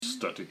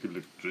Static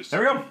electricity.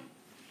 There we go.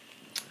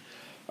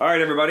 All right,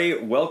 everybody.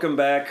 Welcome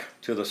back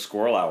to the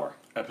Squirrel Hour.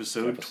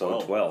 Episode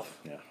 12.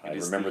 Yeah, I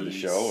remember the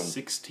show. And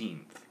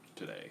 16th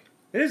today.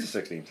 it is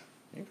the 16th.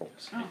 April.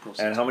 April 16th.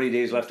 And how many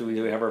days left do we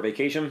have our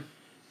vacation?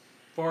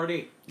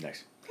 40.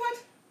 Nice.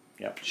 What?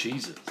 Yep.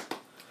 Jesus.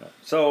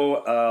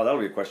 So that'll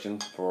be a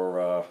question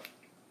for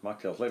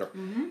mocktails later.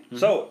 Mm-hmm.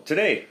 So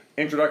today,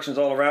 introductions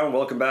all around.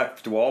 Welcome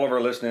back to all of our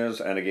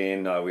listeners. And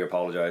again, we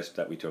apologize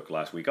that we took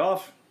last week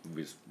off. It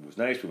was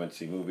nice. We went to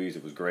see movies.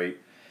 It was great.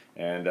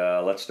 And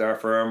let's start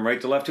from right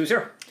to left. Who's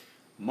here?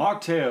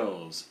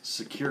 Mocktails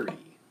Security.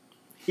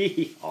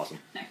 Awesome.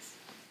 Nice.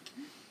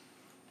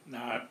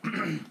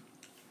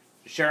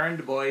 Sharon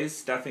Du Bois,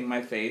 Stuffing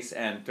My Face,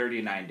 and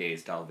 39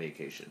 Days Till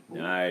Vacation.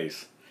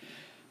 Nice.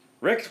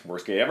 Rick,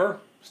 worst gay ever.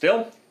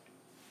 Still?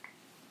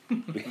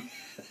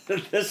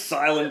 The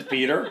silent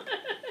Peter.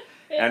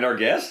 And our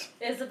guest?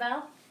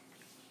 Isabel?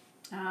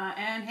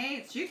 And hey,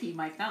 it's Juki.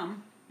 My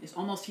thumb is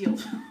almost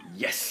healed.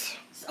 Yes.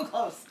 So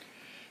close.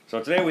 So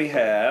today we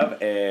have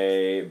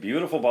a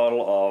beautiful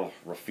bottle of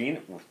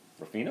Ruffino?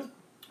 Ruffino.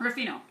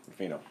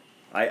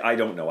 I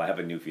don't know. I have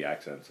a Newfie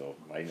accent, so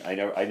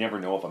I never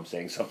know if I'm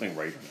saying something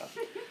right or not.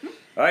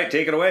 All right,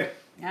 take it away.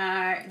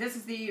 This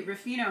is the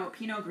Ruffino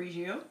Pinot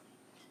Grigio,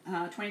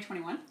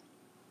 2021.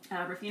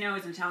 Ruffino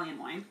is an Italian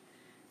wine,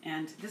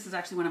 and this is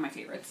actually one of my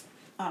favorites.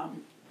 I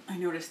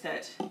noticed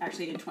that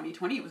actually in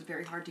 2020 it was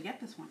very hard to get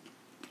this one.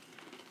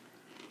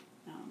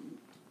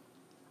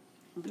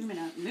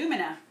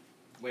 Lumina.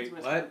 Wait,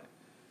 What? what?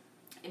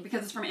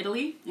 Because it's from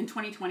Italy in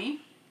 2020.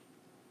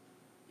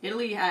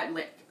 Italy had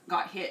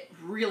got hit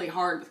really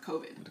hard with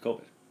COVID. The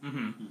COVID.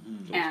 Mm-hmm.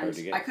 So it's hard to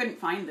And get. I couldn't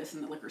find this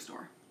in the liquor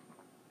store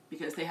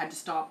because they had to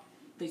stop.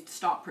 They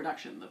stopped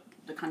production.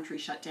 The country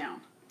shut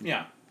down,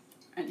 Yeah.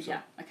 and So-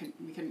 yeah,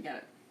 we couldn't get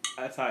it.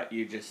 I thought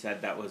you just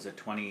said that was a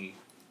 2021.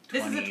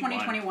 This is a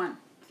 2021.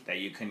 That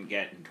you couldn't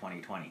get in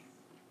 2020.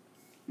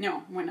 No,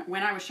 when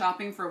I was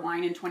shopping for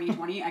wine in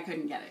 2020, I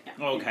couldn't get it.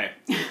 Yeah. Okay.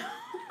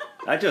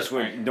 That just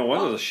went. No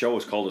wonder the show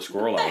is called the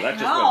Squirrel Hour. That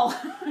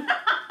just went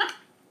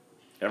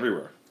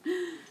everywhere.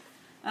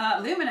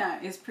 Lumina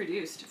is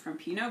produced from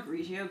Pinot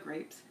Grigio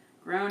grapes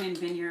grown in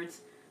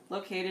vineyards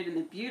located in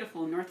the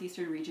beautiful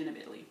northeastern region of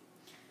Italy.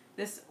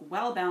 This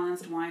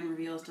well-balanced wine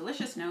reveals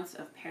delicious notes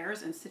of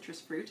pears and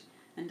citrus fruit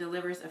and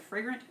delivers a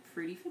fragrant,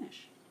 fruity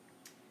finish.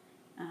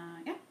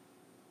 Yeah.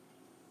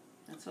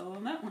 That's all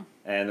on that one.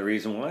 And the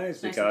reason why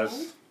is Nice and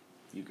because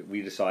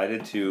we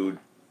decided to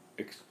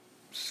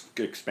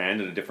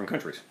expand into different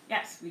countries.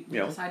 Yes, we You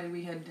know. decided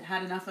we had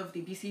had enough of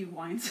the BC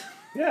wines.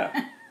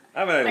 Yeah.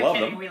 I mean, I I'm love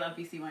kidding, them. we love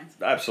BC wines.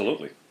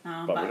 Absolutely.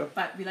 But we don't.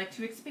 But we like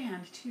to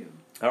expand too.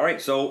 All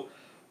right, so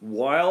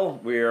while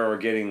we're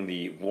getting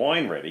the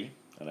wine ready,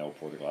 and I will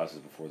pour the glasses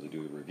before they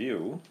do the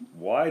review,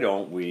 why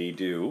don't we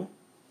do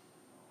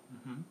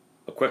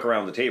a quick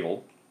around the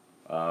table?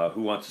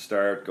 Who wants to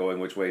start going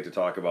which way to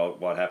talk about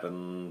what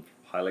happened,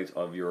 highlights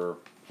of your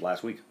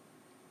last week?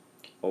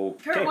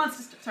 Okay. Kurt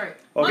wants to sorry.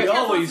 Okay, Montez wants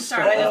always to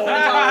start. start. I just put a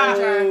dollar in the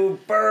jar. Oh,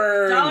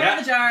 burn! Dollar in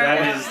the jar.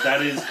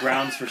 That is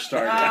grounds for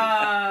starting.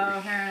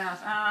 Oh, fair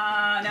enough.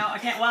 No, I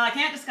can't. Well, I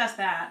can't discuss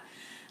that.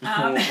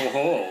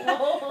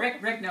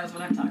 Rick knows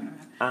what I'm talking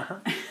about.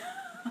 Uh-huh.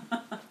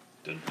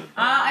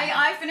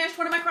 I finished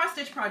one of my cross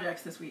stitch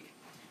projects this week.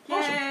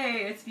 Awesome.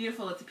 Yay! It's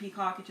beautiful. It's a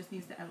peacock. It just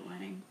needs the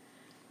outlining,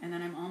 and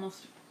then I'm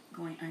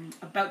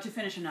about to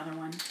finish another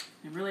one.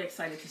 I'm really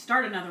excited to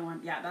start another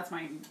one. Yeah, that's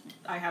my.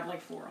 I have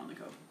like 4 on the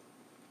go.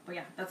 But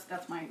yeah,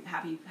 that's my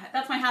happy.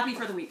 That's my happy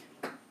for the week.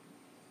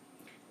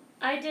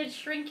 I did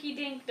Shrinky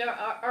Dink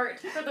art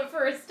for the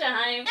first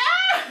time.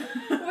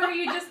 Where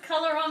you just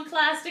color on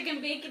plastic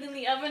and bake it in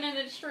the oven and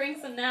it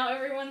shrinks, and now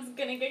everyone's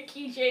gonna get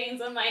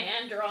keychains on my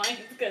hand drawings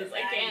because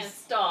I can't Nice.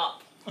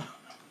 stop.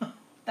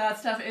 That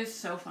stuff is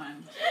so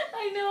fun.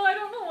 I know, I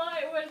don't know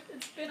why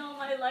it's been all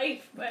my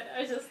life, but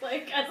I was just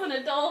like, as an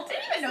adult. I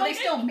didn't even it's know they like,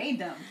 still made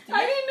them.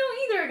 I didn't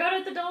know either. I got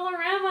it at the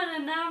Dollarama,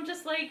 and now I'm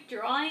just like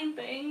drawing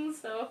things.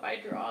 So if I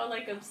draw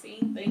like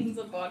obscene things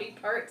of body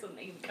parts and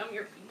they become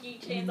your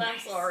keychains, I'm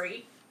Nice.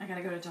 sorry. I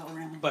gotta go to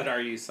Dollarama. But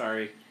are you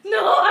sorry?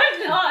 No,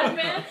 I'm not,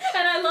 man.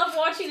 And I love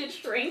watching it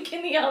shrink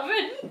in the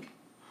oven.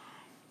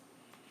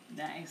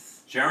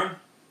 Nice. Sharon,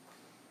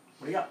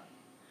 what do you got?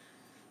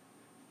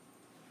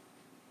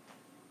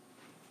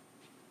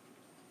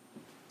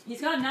 He's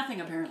got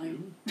nothing apparently.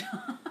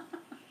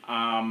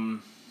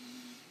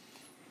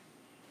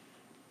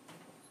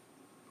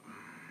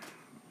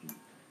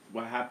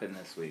 What happened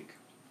this week?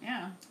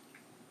 Yeah.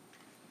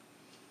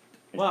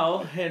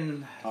 Well,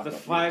 in Talk the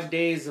about 5 movies.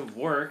 days of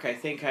work, I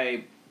think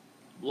I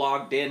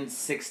logged in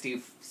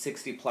 60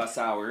 plus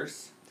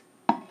hours.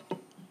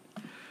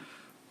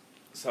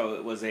 So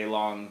it was a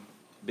long,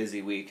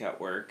 busy week at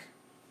work.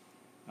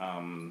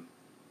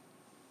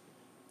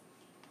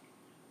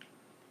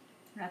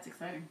 That's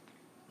exciting.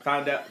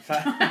 Found out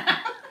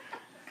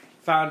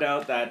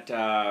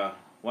that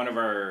one of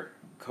our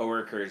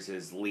coworkers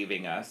is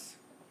leaving us.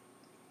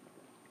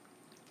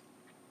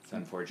 It's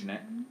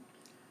unfortunate.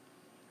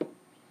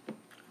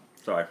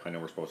 Sorry, I know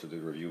we're supposed to do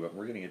the review, but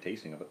we're getting a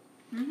tasting of it.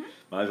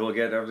 might as well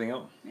get everything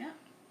out. Yeah.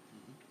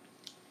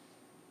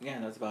 Yeah,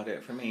 that's about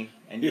it for me.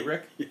 And you,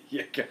 Rick?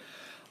 Yeah.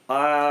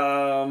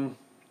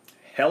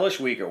 Hellish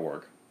week at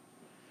work.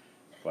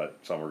 But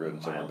some were good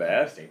and some were Mild bad.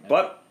 understatement.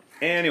 But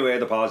anyway,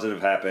 the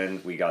positive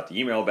happened. We got the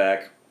email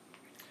back.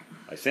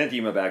 I sent the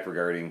email back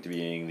regarding to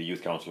being the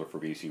youth counselor for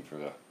BC for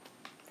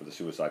the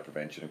suicide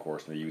prevention, of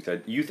course, and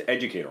the youth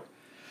educator.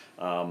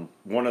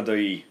 One of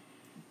the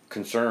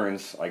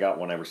concerns I got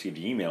when I received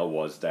the email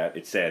was that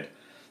it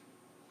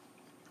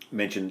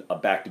mentioned a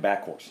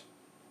back-to-back course.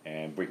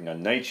 And working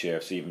on night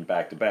shifts, even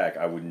back-to-back,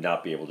 I would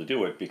not be able to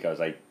do it because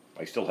I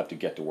still have to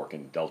get to work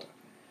in Delta.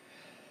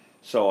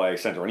 So I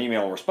sent her an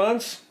email in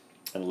response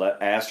and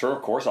asked her,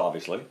 of course,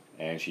 obviously,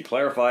 and she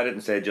clarified it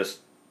and said, just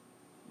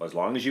as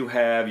long as you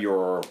have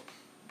your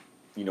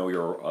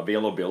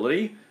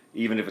availability,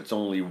 even if it's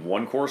only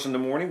one course in the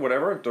morning,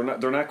 whatever,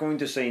 they're not going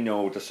to say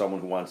no to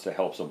someone who wants to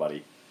help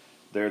somebody.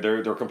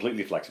 They're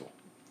completely flexible.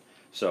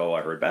 So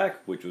I heard back,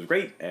 which was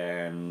great,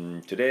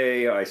 and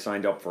today I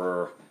signed up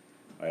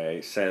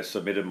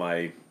submitted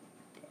my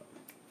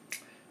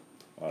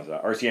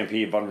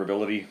RCMP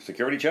vulnerability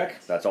security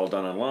check. That's all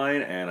done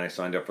online, and I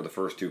signed up for the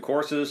first 2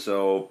 courses,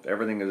 so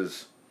everything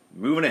is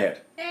moving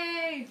ahead.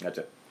 Yay! That's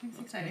it. It's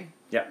exciting.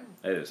 Yeah,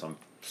 it is. I'm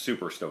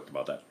super stoked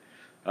about that.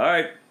 All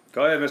right,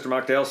 go ahead, Mr.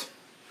 Mocktails.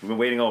 We've been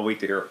waiting all week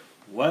to hear.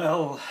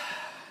 Well,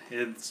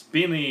 it's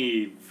been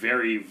a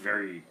very,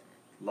 very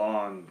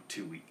long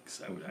 2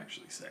 weeks, I would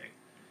actually say.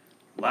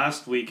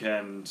 Last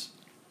weekend,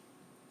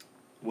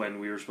 when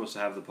we were supposed to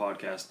have the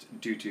podcast,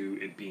 due to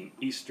it being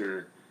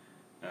Easter,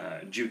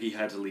 Juki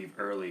had to leave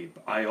early.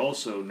 But I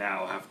also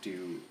now have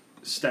to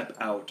step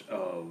out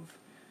of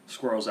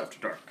Squirrels After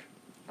Dark,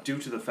 due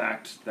to the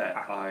fact that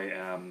I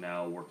am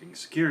now working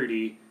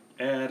security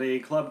at a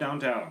club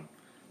downtown.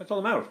 That's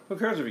all that matters. Who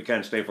cares if you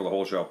can't stay for the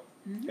whole show?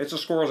 It's the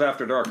Squirrels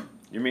After Dark.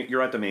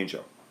 You're at the main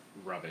show.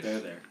 Rubbish.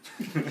 There.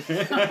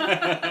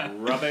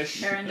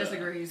 Rubbish. Aaron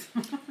disagrees.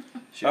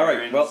 All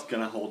right, well,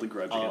 gonna hold a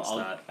grudge against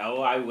that.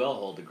 I will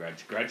hold a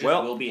grudge. Grudges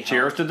Well, will be held.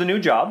 cheers to the new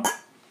job.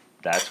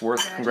 That's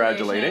worth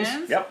congratulating.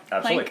 Congratulations. Yep,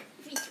 absolutely.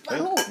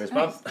 Oh, Fist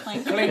bump.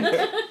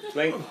 nice.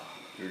 Clink.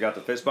 You got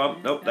the fist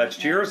bump? Nope, that's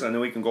cheers, and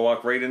then we can go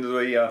walk right into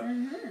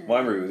the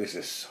wine review. This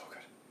is so good.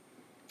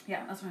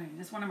 Yeah, that's what I mean.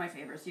 It's one of my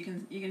favorites. You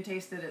can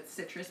taste that it's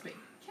citrus, but you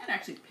can't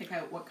actually pick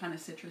out what kind of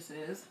citrus it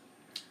is.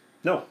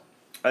 No.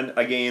 And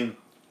again,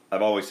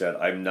 I've always said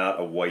I'm not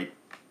a white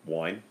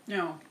wine.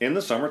 No. In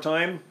the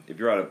summertime, if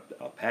you're at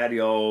a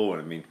patio,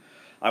 and I mean,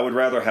 I would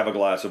rather have a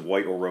glass of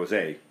white or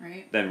rosé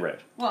Right? than red.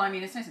 Well, I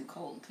mean, it's nice and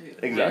cold, too.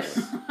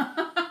 Exactly.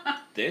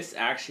 This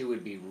actually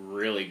would be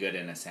really good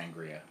in a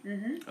sangria.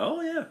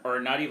 Oh, yeah. Or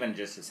not even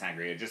just a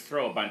sangria. Just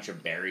throw a bunch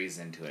of berries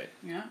into it.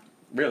 Yeah.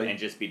 Really? And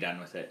just be done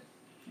with it.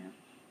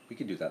 We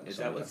could do that in the Is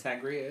that what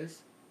summertime. sangria is?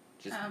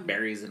 Just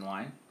berries and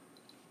wine?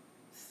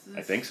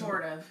 I think so.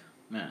 Sort of.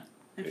 Yeah.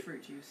 And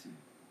fruit juice.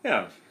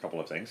 Yeah, a couple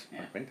of things.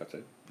 Yeah. I think that's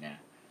it. Yeah.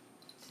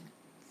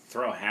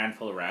 Throw a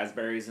handful of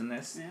raspberries in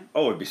this. Yeah.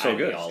 Oh, it'd be so I'd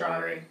be good. all over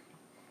Strawberry. it.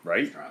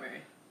 Right?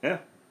 Strawberry. Yeah.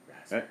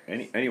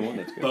 Raspberries. Anyone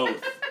that's good.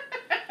 Both.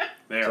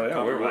 They So, are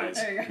yeah, we're- compromised.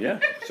 There you go. Yeah.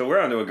 So we're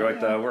onto a great.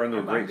 We're onto a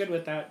I'm great. good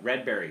with that.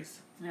 Red berries.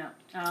 Yeah.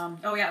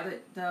 Oh, yeah,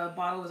 the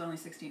bottle was only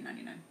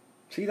 $16.99.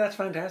 See, that's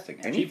fantastic.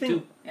 Yeah. Anything Cheap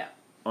too. Yeah.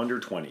 under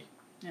 20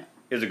 Yeah.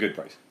 is a good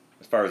price,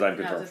 as far as I'm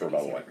Yeah, concerned it's for a a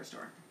bottle of BC wine. liquor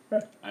store.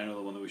 I know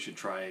the one that we should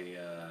try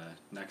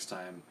next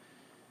time.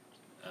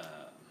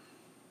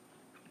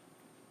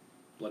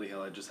 Bloody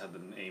hell, I just had the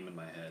name in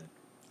my head.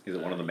 Is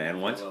it one of the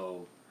man ones?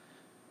 Yellow...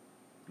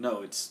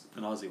 No, it's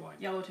an Aussie wine.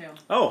 Yellowtail.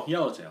 Oh,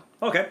 Yellowtail.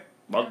 okay.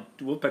 Well,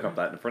 we'll pick up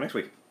that for next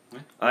week. Yeah.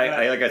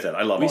 I like I said,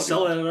 I love. We Aussie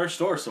sell ones. it at our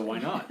store, so why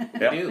not?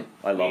 Yeah, We do.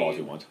 I love We-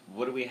 Aussie ones.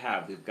 What do we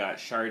have? We've got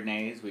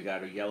Chardonnays. We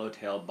got a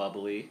Yellowtail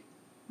Bubbly.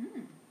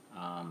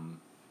 I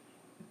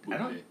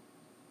don't.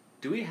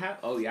 Do we have?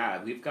 Oh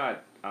yeah, we've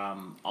got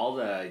all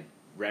the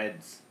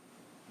reds,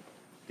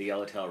 the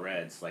Yellowtail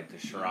reds, like the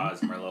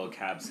Shiraz, Merlot,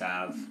 Cab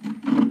Sav.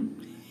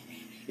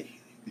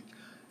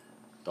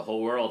 The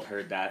whole world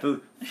heard that.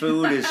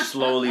 Food is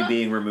slowly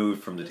being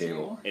removed from the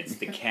table. It's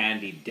the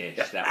candy dish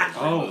that was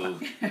Oh.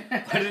 removed.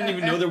 I didn't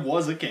even know there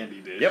was a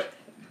candy dish.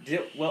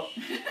 Yep. Well,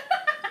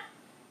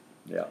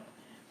 Yeah.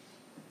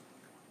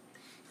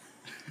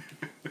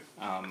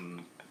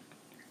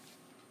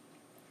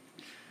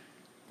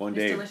 One It's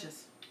day,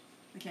 delicious.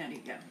 The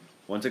candy, yeah.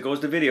 once it goes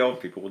to video,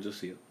 people will just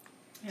see it.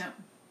 Yeah.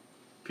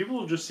 People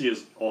will just see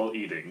us all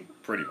eating.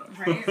 Pretty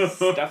much. Right?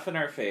 stuff in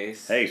our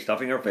face. Hey,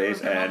 stuffing our face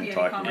There won't and be any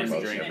talking about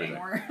conversation everything.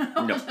 anymore. No.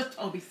 We'll just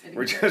all be sitting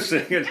We're here just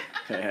eating.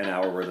 sitting an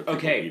hour worth of people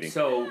Okay, eating.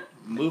 so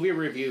movie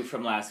review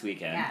from last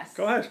weekend. Yes.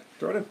 Go ahead,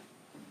 throw it in.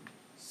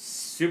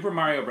 Super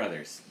Mario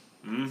Brothers.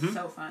 Mm-hmm.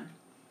 So fun.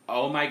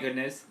 Oh my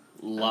goodness,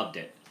 loved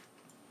it.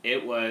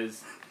 It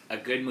was a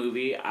good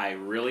movie. I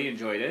really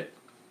enjoyed it.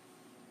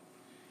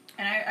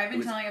 And I've been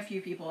was- telling a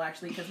few people,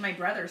 actually, because my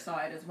brother saw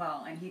it as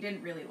well, and he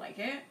didn't really like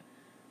it.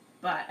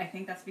 But I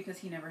think that's because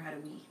he never had a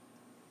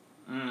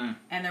Wii.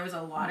 And there was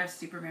a lot of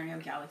Super Mario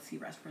Galaxy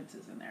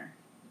references in there.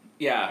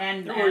 Yeah,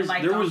 And, There and was,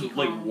 like there was Donkey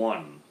like Kong.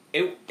 one.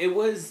 it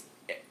was.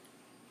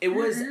 It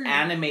was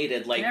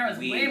animated like There was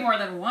Wii. way more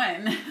than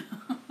one.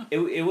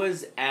 It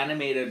was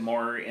animated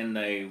more in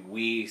the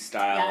Wii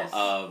style Yes.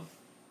 of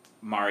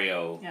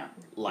Mario Yeah.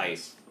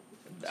 life,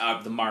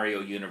 of the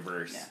Mario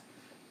universe.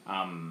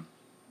 Yeah.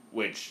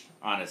 Which,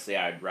 honestly,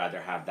 I'd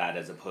rather have that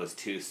as opposed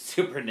to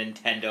Super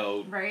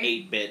Nintendo Right.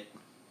 8-bit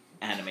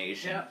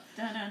animation. Yep.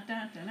 Dun, dun,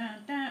 dun, dun,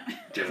 dun, dun.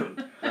 Different.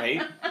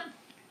 Right?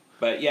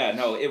 But yeah,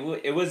 no,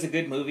 it was a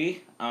good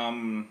movie.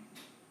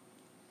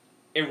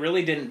 It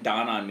really didn't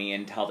dawn on me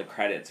until the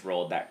credits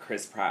rolled that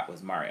Chris Pratt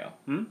was Mario.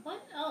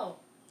 What? Oh.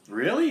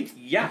 Really?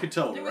 Yeah. I could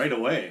tell There was- right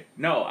away.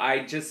 No, I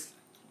just...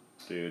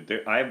 Dude,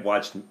 I've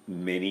watched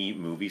many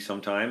movies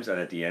sometimes, and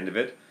at the end of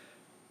it,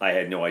 I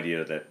had no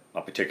idea that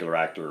a particular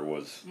actor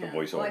was the Yeah.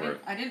 voiceover. Well,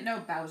 I didn't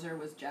know Bowser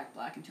was Jack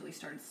Black until he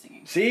started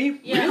singing. See?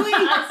 Yeah, Really?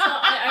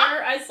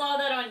 I saw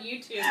that on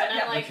YouTube, and Yeah.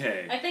 I'm like,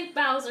 Okay. I think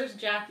Bowser's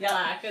Jack Yeah.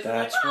 Black. And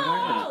That's I'm like, what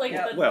I oh, like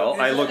Yeah. the, Well,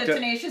 I There's looked the at-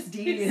 Tenacious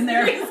D in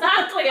there.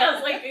 Exactly. I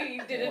was like,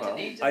 you did it Well,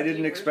 Tenacious I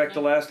didn't D expect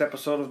the version. last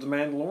episode of The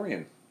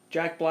Mandalorian.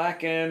 Jack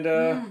Black and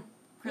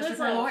Christopher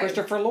that? Lloyd.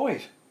 Christopher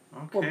Lloyd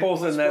Okay. were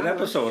both in that spoiler.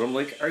 episode. I'm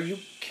like, are you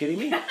kidding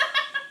me?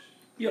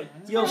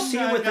 You'll see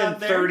I within got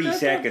there. 30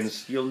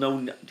 seconds, you'll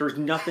know there's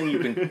nothing you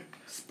can...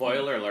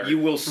 Spoiler alert. You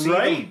will see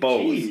Right? them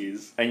both,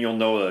 Jeez. and you'll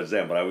know that it's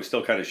them, but I was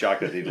still kind of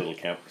shocked that they little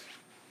campers.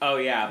 Oh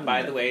yeah,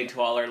 by the way, to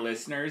all our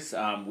listeners,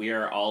 we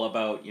are all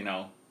about,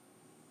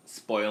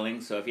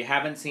 spoiling. So if you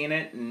haven't seen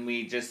it and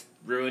we just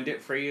ruined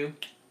it for you,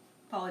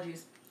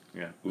 Apologies.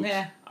 Yeah. Oops.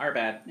 our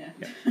bad. Yeah.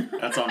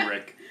 That's on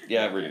Rick.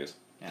 Yeah, it really is.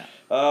 Yeah.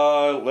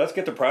 Let's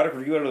get the product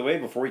review out of the way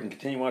before we can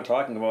continue on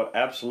talking about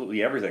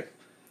absolutely everything.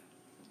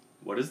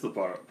 What is the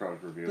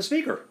product review? The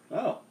speaker.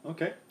 Oh,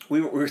 okay.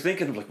 We were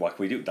thinking of like, what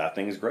can we do? That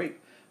thing is great.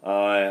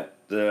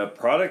 The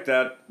product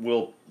that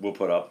we'll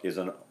put up is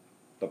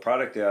the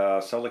product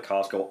sold at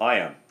Costco,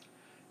 Ion,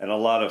 and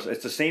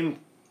it's the same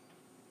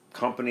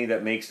company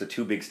that makes the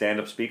two big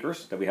stand-up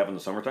speakers that we have in the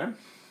summertime.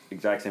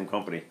 Exact same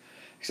company,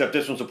 except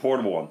this one's a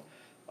portable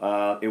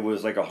one. It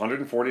was like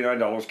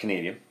 $149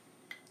 Canadian,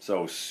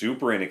 so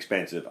super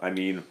inexpensive. I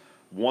mean,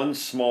 one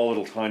small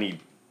little tiny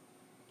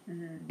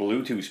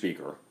Bluetooth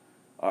speaker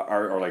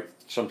are like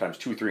sometimes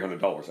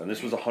 $200-300, and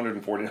this was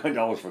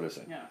 $149 for this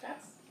thing. Yeah.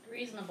 That's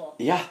reasonable.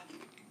 Yeah,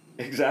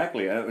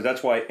 exactly.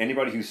 That's why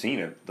anybody who's seen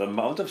it, the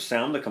amount of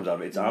sound that comes out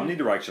of it, it's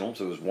omnidirectional.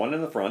 So there's one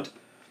in the front,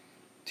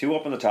 two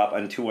up on the top,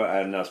 and two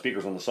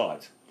speakers on the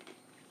sides.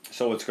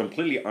 So it's a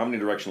completely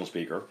omnidirectional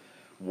speaker.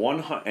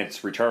 It's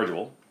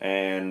rechargeable,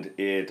 and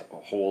it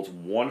holds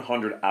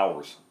 100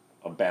 hours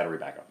of battery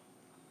backup.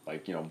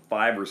 Like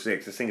 5 or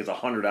 6. This thing is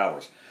 100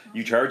 hours.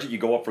 You charge it, you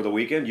go up for the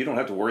weekend. You don't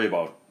have to worry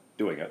about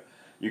doing it.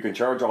 You can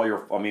charge all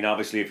your. I mean,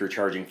 obviously, if you're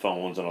charging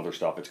phones and other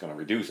stuff, it's going to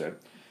reduce it.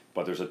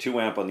 But there's a 2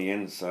 amp on the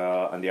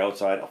on the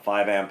outside, a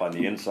 5 amp on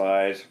the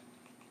inside.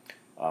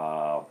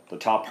 The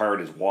top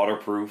part is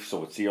waterproof,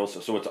 so it's sealed.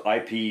 So it's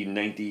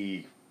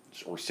IP90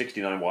 or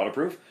 69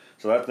 waterproof.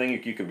 So that thing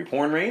you can be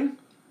pouring rain,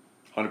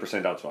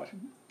 100% outside.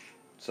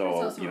 So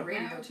It's also a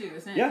radio too,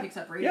 isn't it? yeah, It picks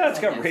up radio. yeah, it's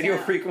got signals. radio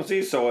Yeah.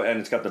 frequencies. And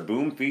it's got the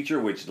boom feature,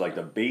 which is like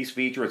the bass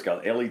feature. It's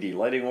got LED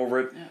lighting over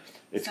it. Yeah.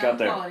 It's Sound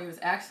got the quality was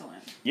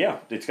excellent. yeah,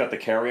 it's got the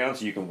carry-on,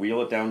 so you can wheel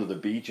it down to the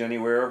beach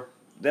anywhere.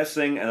 This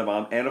thing and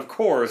of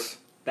course, the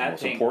That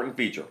most thing important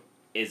feature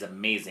is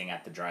amazing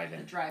at the The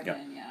drive-in.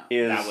 drive-in, yeah.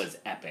 is That was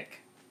epic.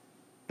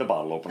 the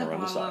bottle The opener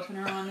on the bottle side.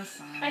 opener on the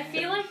side. I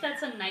feel like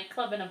that's a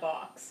nightclub in a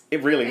box.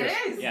 It really It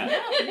is. is. Yeah.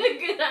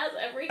 It has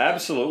everything.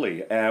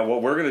 Absolutely.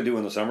 What we're going to do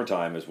in the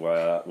summertime is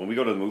when we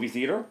go to the movie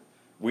theater,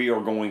 we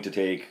are going to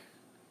take,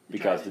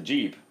 because the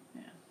Jeep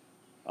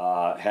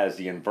has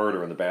the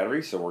inverter and the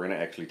battery, so we're going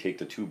to actually take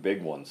the two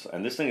big ones.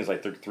 And this thing is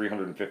like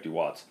 350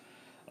 watts.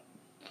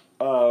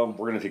 We're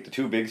going to take the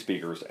two big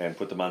speakers and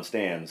put them on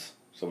stands,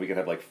 so we can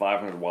have like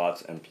 500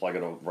 watts and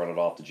run it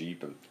off the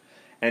Jeep.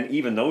 And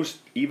even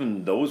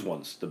those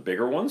ones, the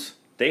bigger ones,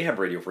 they have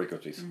radio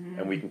frequencies,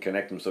 and we can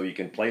connect them so you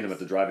can play them at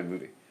the drive-in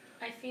movie.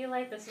 I feel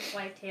like this is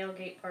why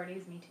tailgate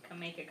parties need to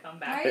make a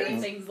comeback Right?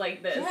 and things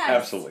like this. Yes.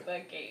 Absolutely.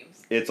 The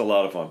games. It's a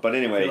lot of fun. But I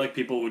anyway, feel like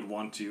people would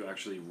want to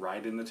actually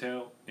ride in the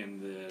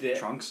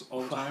trunks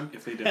all the time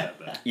if they did that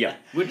then. yeah.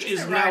 Which is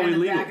Just now ride in the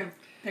illegal. back of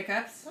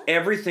pickups.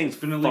 Everything's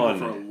been illegal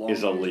for a fun long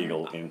is time.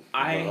 illegal in.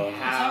 I It's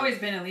have always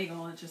been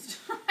illegal. It just.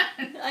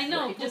 I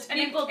know, People just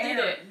didn't people did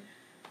care. it.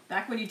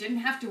 Back when you didn't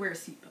have to wear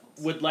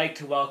seatbelts. would like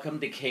to welcome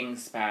the King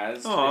Spaz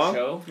to the Aw,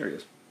 show. there he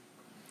is.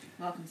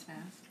 Welcome,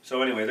 Spaz.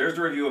 So anyway, there's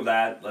the review of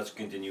that. Let's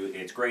continue.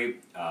 It's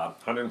great.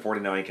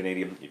 149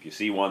 Canadian. If you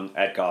see one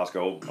at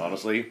Costco,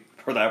 honestly,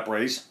 for that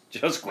price,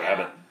 just grab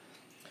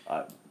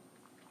it.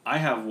 I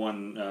have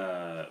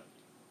one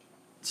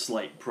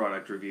slight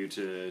product review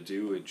to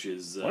do, which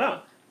is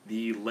Wow.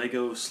 the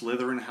Lego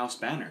Slytherin House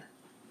banner.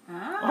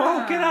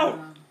 Oh, get out.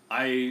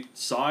 I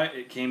saw it.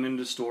 It came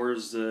into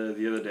stores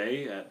the other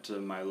day at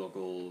my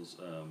local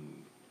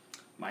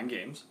Mind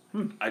Games.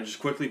 I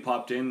just quickly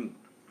popped in,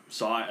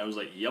 saw it. I was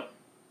like, yep,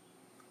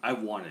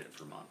 I've wanted it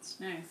for months.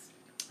 Nice.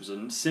 It was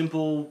a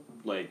simple,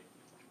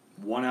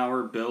 1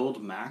 hour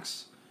build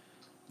max,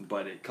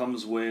 but it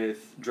comes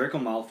with Draco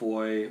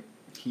Malfoy,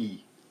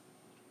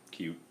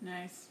 Cute.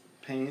 Nice.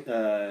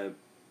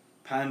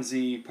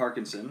 Pansy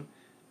Parkinson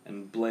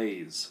and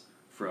Blaze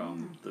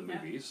from the yeah.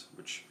 movies,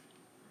 which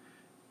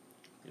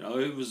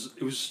it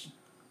was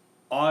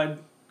odd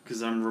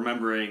because I'm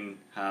remembering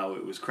how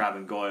it was Crab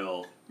and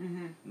Goyle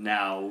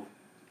now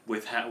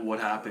with what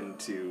happened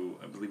to,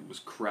 I believe it was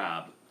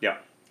Crab. Yeah.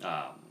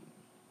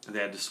 They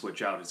had to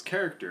switch out his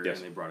character, Yes.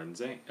 and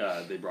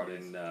they brought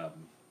in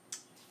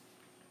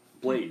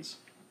Blaze.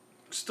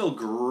 Still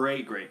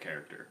great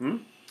character.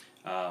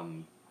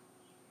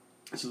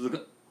 So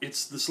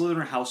it's the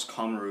Slytherin house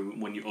common room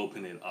when you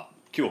open it up.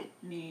 Cool.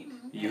 Neat.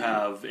 You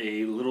have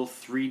a little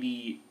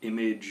 3D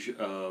image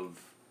of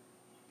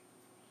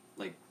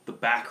like the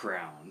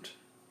background,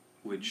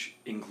 which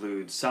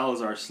includes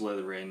Salazar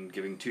Slytherin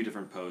giving 2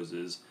 different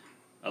poses,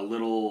 a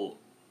little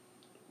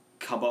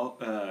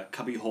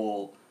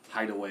cubbyhole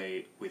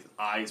hideaway with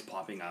eyes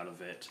popping out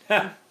of it,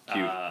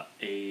 Cute.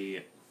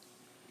 a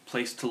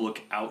place to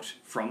look out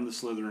from the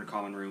Slytherin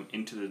common room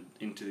into the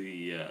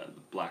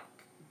Black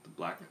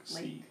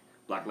Sea,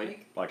 Black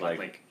Lake,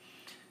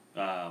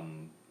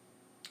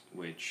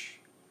 which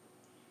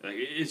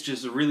it's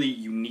just a really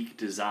unique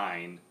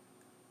design,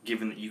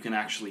 given that you can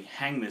actually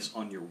hang this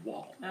on your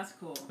wall. That's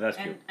cool. That's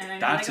and, cute. And I know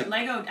That's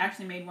Lego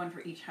actually made one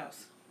for each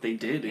house. They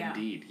did Yeah.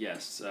 indeed,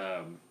 yes.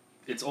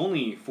 It's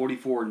only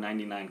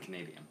 $44.99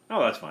 Canadian. Oh,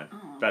 that's fine. Oh,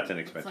 That's It's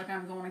inexpensive. like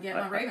I'm going to get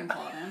my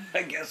Ravenclaw then.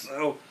 I guess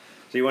so.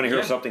 So you want to hear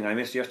Yeah. something I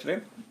missed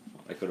yesterday?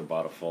 I could have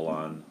bought a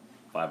full-on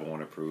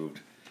 501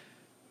 approved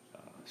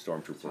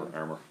Stormtrooper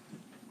armor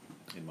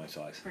in my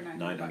size. For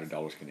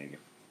 $900 Canadian.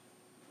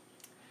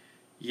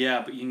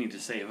 Yeah, but you need to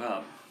save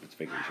up. It's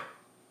vacation.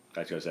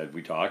 That's what I said.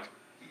 We talked.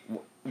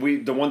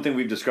 The one thing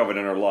we've discovered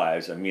in our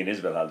lives, and me and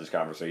Isabel had this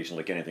conversation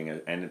like anything,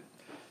 and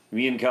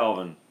me and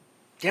Calvin,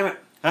 damn it,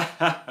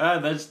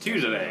 That's 2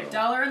 today.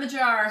 $1 in the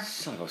jar.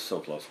 son of a, so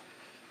close.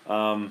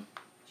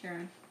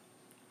 Sharon.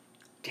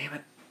 Damn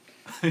it.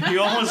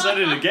 You almost said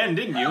it again,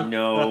 didn't you?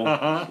 No.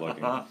 Just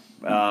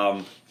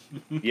looking.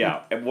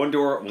 Yeah, and one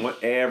door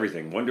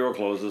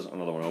closes,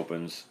 another one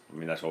opens. I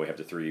mean, that's why we have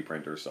the 3D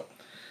printers, so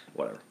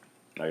whatever.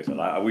 Like I said,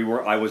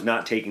 I was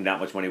not taking that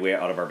much money away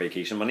out of our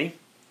vacation money.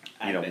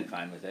 I've been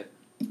fine with it.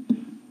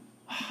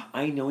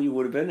 I know you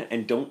would have been,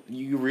 and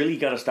you really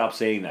got to stop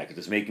saying that because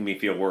it's making me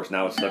feel worse.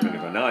 Now it's slipping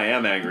into. Now I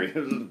am angry,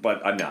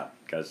 but I'm not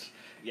because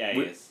Yeah,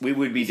 he is. we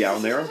would be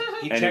down there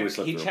He and it was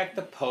checked, checked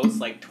the post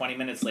like 20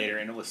 minutes later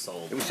and it was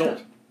sold. It was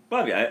sold.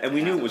 Well, yeah, and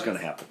we knew it was going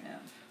to happen. Yeah.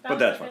 But That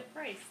that's was a fine. good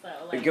price,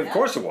 though. Like, Like, of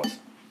course it was.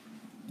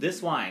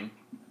 This wine,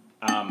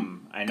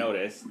 I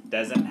noticed,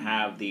 doesn't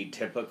have the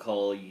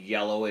typical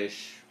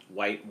yellowish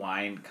white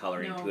wine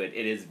coloring No. to it.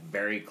 It is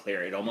very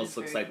clear. It almost is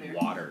looks very like clear.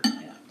 water.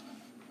 Yeah.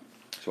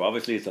 So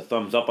obviously it's a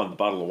thumbs up on the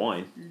bottle of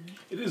wine.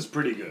 It is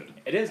pretty good.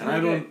 It is And I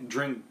really don't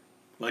drink,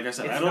 like I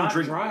said, It's I don't not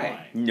drink dry.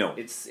 wine. No.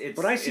 It's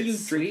But I see you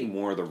it's drinking sweet.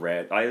 more of the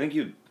red. I think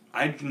you.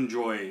 I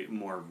enjoy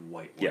more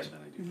white wine Yes. than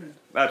I do red.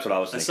 That's what I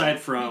was thinking. Aside Me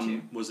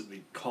from, was it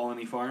the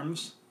Colony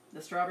Farms?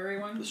 The strawberry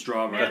one? The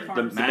strawberry. Man the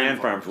Farms. Man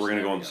Farms, we're going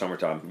to there go in we the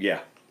summertime. Yeah.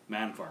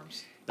 Man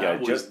Farms. Yeah, That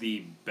was just-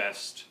 the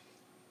best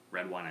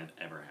red wine I've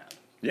ever had.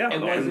 Yeah. It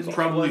no, wasn't,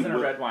 probably it wasn't a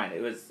will. red wine.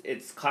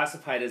 It's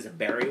classified as a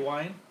berry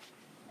wine.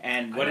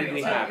 And what I did don't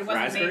we know. have? It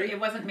wasn't Raspberry? Made, it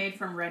wasn't made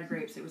from red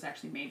grapes. It was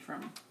actually made from. I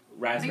think it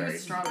Raspberry.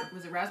 was strawberry.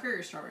 Was it raspberry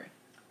or strawberry?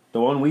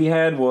 The one we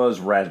had was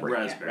raspberry.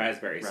 Raspberry.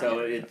 Raspberry.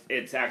 So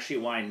it's actually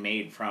wine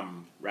made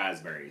from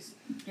raspberries.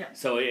 Yeah.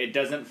 So it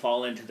doesn't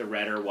fall into the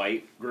red or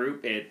white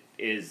group. It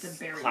It's is a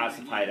berry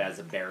classified wine. as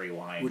a berry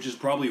wine. Which is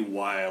probably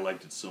why I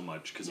liked it so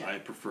much, because Yeah. I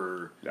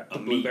prefer Yeah. a the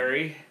mead.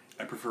 blueberry.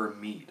 I prefer a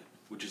mead,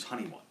 which is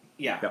honey wine.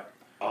 Yeah. Yeah.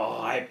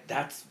 Oh,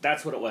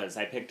 that's what it was.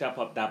 I picked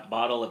up that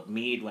bottle of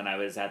mead when I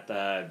was at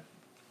the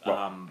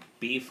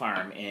bee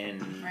farm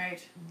in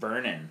Right.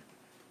 Vernon.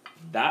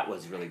 That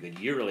was really good.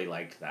 You really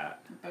liked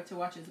that. I'm about to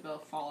watch Isabel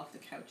fall off the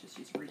couch as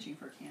she's reaching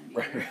for candy.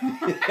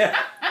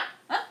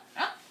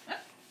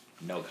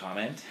 No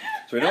comment.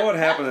 So you know what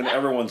happened in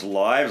everyone's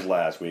lives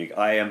last week?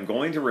 I am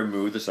going to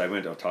remove the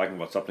segment of talking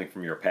about something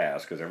from your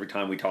past, because every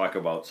time we talk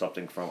about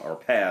something from our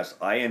past,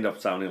 I end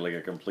up sounding like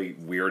a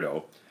complete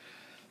weirdo.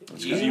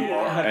 You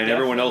are. have And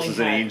everyone else is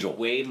an definitely had angel.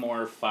 Way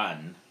more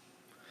fun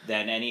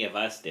than any of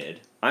us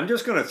did. I'm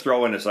just going to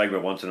throw in a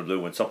segment once in a blue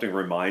when something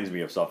reminds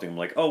me of something. I'm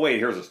like, oh, wait,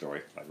 here's a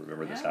story. I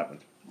remember this Yeah. happened.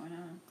 Why not?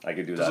 I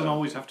could do It that. doesn't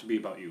always have to be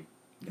about you.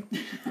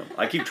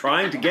 I keep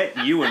trying to get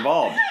you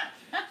involved.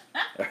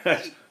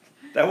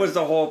 That was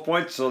the whole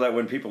point, so that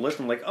when people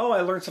listen, I'm like, oh,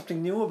 I learned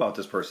something new about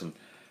this person.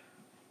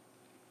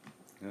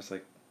 And it's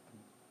like,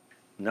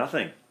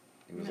 nothing.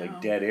 It was No.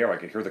 like dead air. I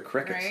could hear the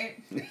crickets.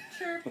 Right?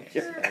 Sure, There's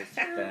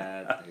sure.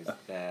 that. There's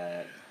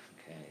that.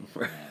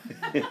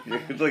 Okay.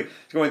 It's like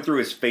it's going through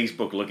his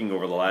Facebook, looking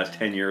over the last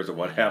 10 years of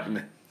what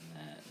happened.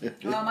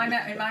 Well,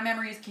 my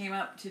memories came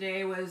up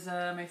today was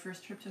my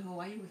first trip to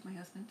Hawaii with my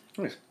husband.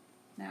 Nice.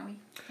 Maui.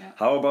 Yeah.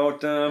 How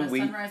about we?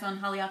 Sunrise on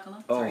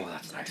Haleakala. Oh, Sorry,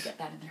 that's I had to nice. get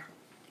that in there.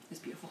 It's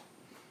beautiful.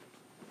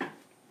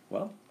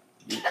 Well,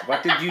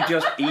 what did you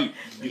just eat?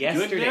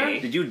 Yesterday.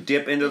 Did you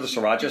dip into the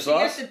siracha Did you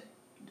sauce? get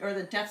or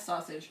the death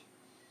sausage.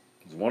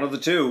 It's one of the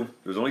two.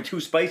 There's only two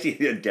spicy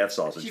death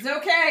sausage. She's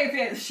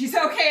okay, she's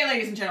okay,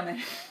 ladies and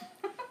gentlemen.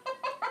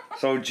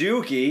 So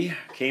Juki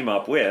came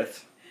up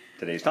with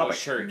today's Oh, topic.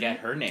 sure, get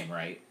her name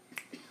right.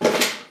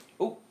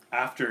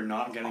 After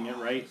not getting it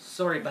right.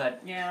 Sorry, bud.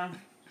 Yeah.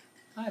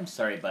 I'm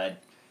sorry, bud.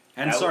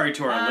 And That sorry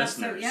to our So,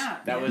 listeners. yeah.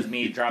 That was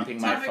me dropping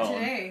my Topic phone.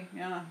 today.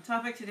 Yeah.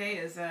 Topic today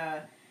is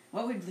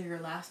what would your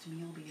last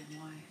meal be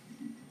and why?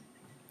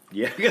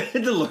 Yeah,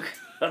 the look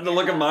at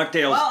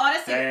mocktails. Well,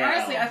 honestly,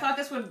 Damn. I thought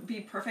this would be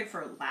perfect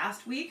for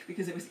last week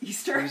because it was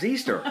Easter. It was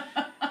Easter.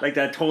 Like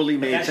that totally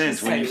made That's sense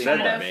just when you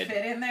slightly said kind that. of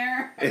fit in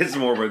there. It's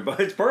morbid, but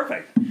it's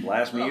perfect.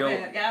 Last A little meal.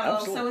 bit. Yeah, well,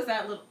 absolutely. so was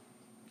that little.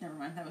 Never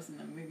mind, that was in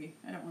the movie.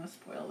 I don't want to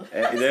spoil it.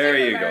 There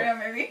you go.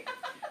 Mario movie.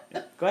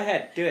 Go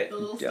ahead, do it. The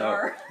little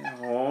star.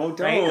 Oh,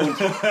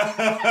 don't.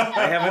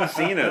 I haven't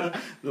seen it.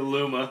 The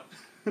Luma.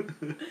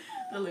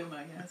 The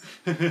Luma, yes.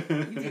 You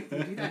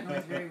do that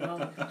noise very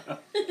well.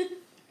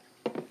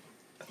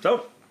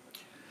 So,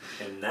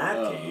 in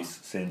that case,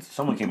 since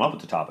someone came up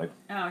with the topic,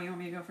 Oh, you want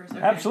me to go first?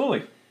 Okay.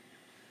 absolutely.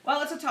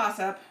 Well, it's a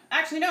toss-up.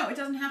 Actually, no, it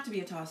doesn't have to be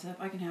a toss-up.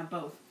 I can have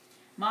both.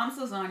 Mom's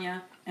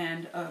lasagna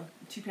and a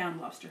 2-pound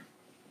lobster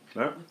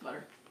Yeah. with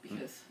butter.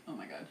 Because, oh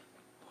my god.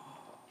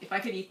 If I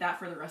could eat that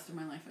for the rest of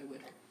my life, I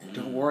would.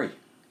 Don't worry.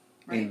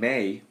 Right? In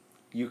May,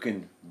 you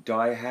can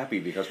die happy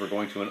because we're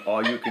going to an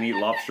all-you-can-eat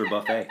lobster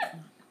buffet.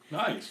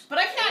 Nice. But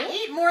I can't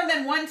eat more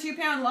than 1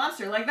 2-pound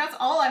lobster. Like, that's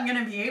all I'm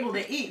going to be able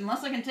to eat,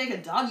 unless I can take a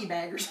doggy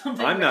bag or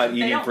something. I'm not which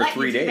eating they don't for let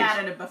 3 you do days. that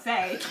at a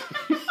buffet.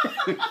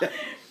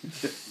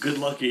 Good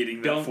luck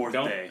eating that fourth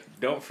day.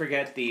 Don't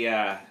forget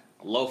the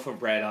loaf of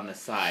bread on the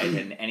side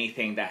and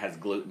anything that has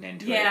gluten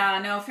into it. Yeah,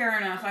 no, fair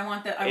enough. I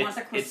want the It's-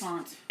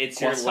 croissant.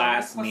 It's your Croissant.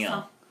 last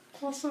meal.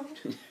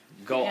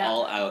 Go Yeah,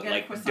 all I'll out, get a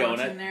like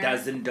croissant in there.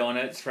 dozen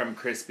donuts from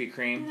Krispy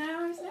Kreme.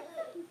 No, I was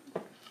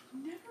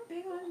never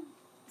big on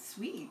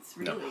sweets,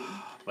 really.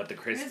 But the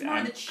It's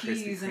more the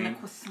cheese and the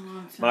croissant.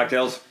 and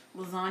Mocktails,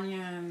 lasagna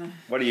and the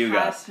what do you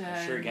got?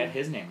 pasta Sure, and get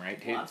his name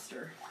right too.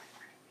 lobster.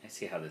 I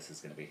see how this is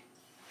gonna be.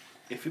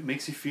 If it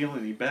makes you feel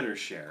any better,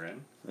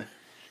 Sharon,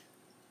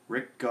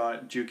 Rick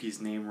got Juki's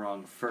name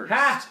wrong first.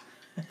 Ha!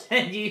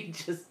 And you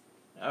just.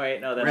 Oh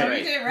wait, no, that's No, right.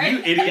 you did it right. You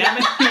idiot. Damn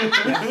it.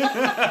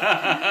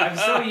 I'm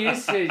so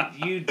used to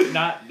you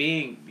not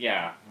being.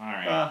 Yeah. All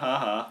right.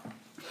 Ha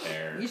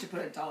There. You should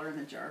put $1 in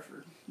the jar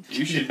for.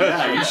 You should.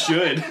 Yeah, you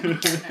should.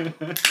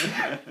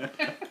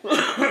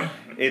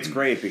 It's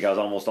great because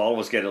almost all of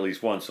us get at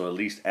least one, so at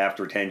least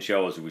after 10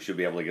 shows, we should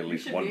be able to get at You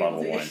least should one be bottle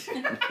of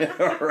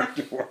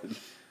able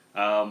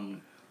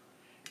wine.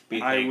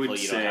 Be I thankful would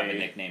you don't have a say-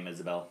 nickname,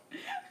 Isabel.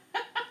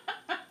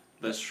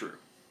 That's true.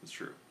 That's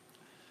true.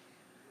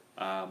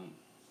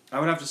 I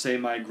would have to say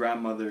my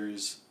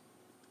grandmother's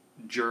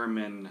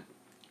German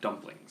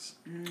dumplings.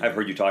 I've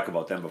heard you talk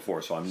about them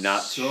before, so I'm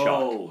not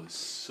shocked.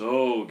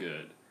 So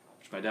good.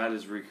 Which my dad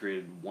has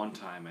recreated one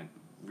time and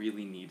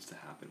really needs to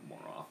happen more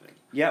often.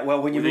 Yeah,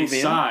 well, when you With move a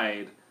in,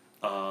 side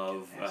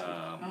of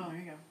Oh, there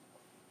you go.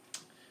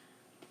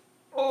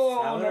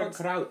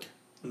 Sauerkraut.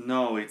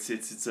 no, it's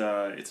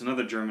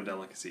another German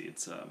delicacy.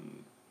 It's well,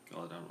 I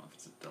don't know if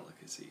it's a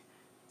delicacy.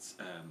 It's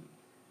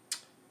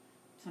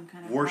Some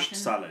kind of Wurst muffin.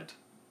 salad.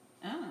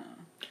 Oh.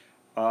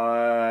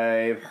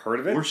 I've heard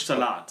of it. Wurst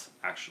salat,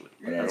 actually.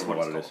 But I That's don't know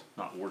what it's what it called.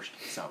 Not Wurst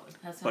salad.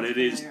 That sounds But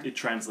familiar. it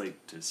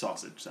translates to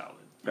sausage salad,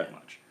 pretty Okay.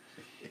 much.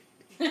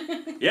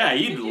 Yeah,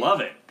 you'd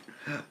love it.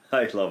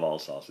 I love all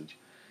sausage.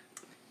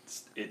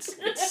 It's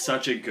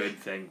such a good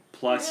thing.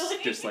 Plus,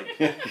 Really? just like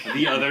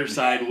the other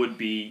side would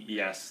be,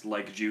 yes,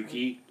 like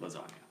Juki,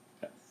 lasagna.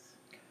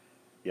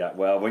 Yeah,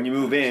 well, when you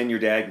move in, your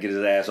dad can get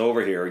his ass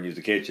over here and use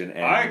the kitchen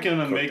and I can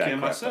cook make that it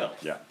crap myself.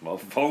 up. Yeah, well,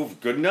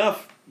 good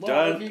enough.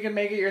 Well, if Done. you can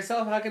make it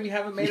yourself, how come you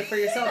haven't made it for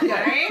yourself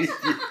yet? Right?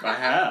 I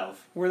have.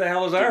 Where the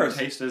hell is Didn't ours?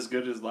 taste as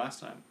good as last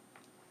time.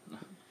 It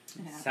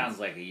happens. Sounds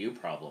like a you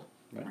problem.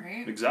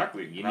 Right?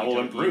 Exactly. You I will you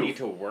improve. need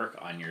to work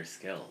on your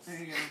skills. There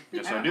you go.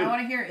 Yes, I do. I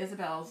want to hear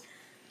Isabel's.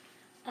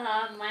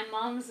 My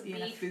mom's Being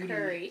a beef foodie.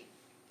 curry.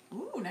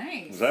 Ooh,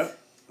 nice. Is that?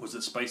 Was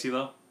it spicy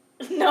though?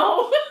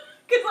 No,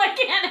 because I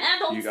can't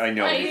handle I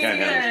know, you can't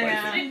handle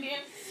spicy. spicy. Indian.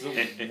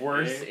 It's the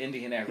worst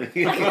Indian ever.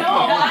 I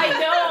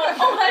know.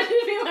 Oh, that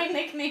should be my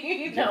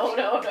nickname. No.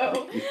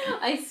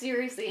 I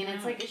seriously, and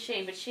it's like a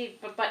shame,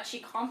 but she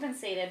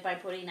compensated by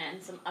putting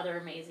in some other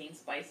amazing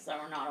spices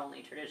that were not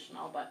only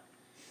traditional but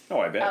Oh,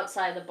 I bet.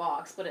 outside the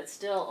box. But it's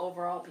still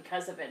overall,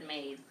 because of it,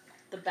 made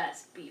the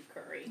best beef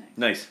curry.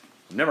 Nice.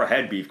 Never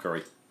had beef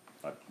curry.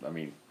 I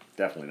mean,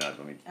 definitely not.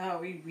 I mean, Oh,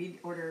 we'd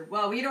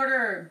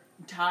order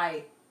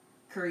Thai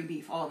curry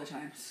beef all the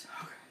time. So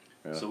good.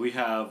 yeah. So we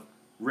have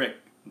Rick,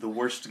 the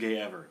worst gay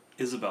ever.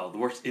 Isabel, the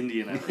worst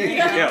Indian ever.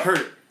 Yeah.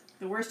 Kurt,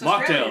 The worst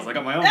mocktails. Australian. I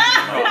got my own name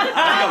wrong.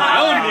 I got my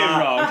own name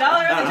wrong.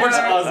 Dollar in the Worst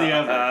jar. Aussie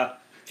ever.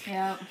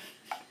 Yeah.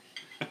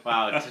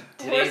 Wow,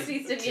 Worst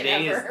East Indian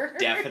today ever.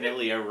 is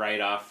definitely a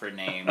write-off for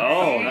names.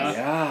 Oh, Right?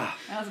 yeah.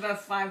 That was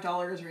about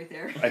 $5 right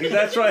there. I think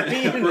that's what I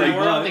mean. And we're Like,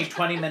 only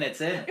 20 minutes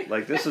in.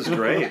 like, this is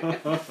great.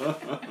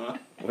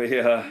 We,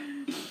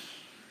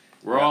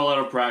 We're all out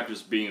of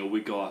practice being a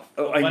week off.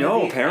 Oh, I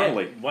know,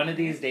 apparently. One of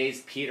these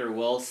days, Peter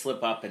will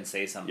slip up and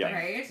say something. Yeah.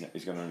 Right? Yeah,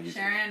 he's gonna.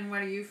 Sharon,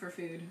 what are you for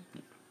food?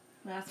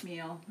 Last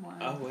meal. One.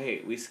 Oh,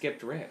 wait. We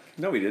skipped Rick.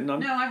 No, we didn't.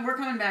 We're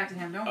coming back to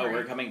him. Don't worry. Oh,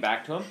 we're coming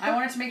back to him? I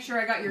wanted to make sure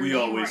I got your We name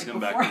always right come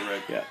before. back to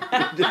Rick.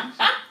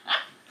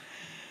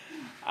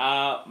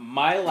 Yeah.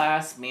 My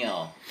last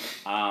meal.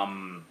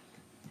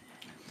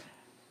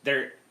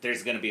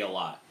 There's gonna be a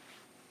lot.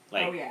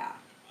 Like, Oh, yeah.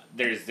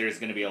 there's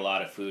gonna be a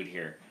lot of food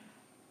here.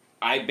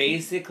 I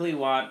basically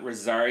want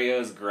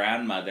Rosario's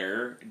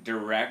grandmother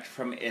direct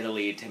from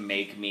Italy to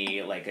make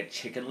me like a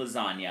chicken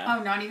lasagna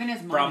Oh, not even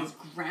his mom, his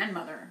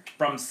grandmother.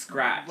 from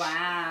scratch.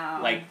 Wow.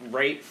 Like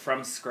right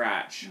from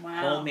scratch. Wow.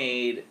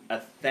 Homemade,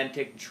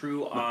 authentic,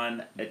 true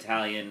on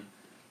Italian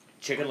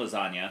chicken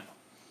lasagna.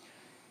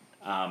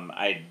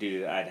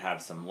 I'd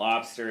have some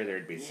lobster,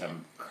 there'd be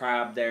some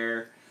crab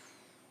there.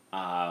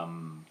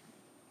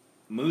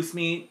 Moose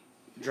meat,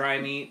 dry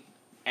meat,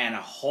 and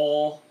a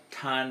whole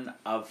ton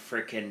of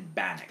frickin'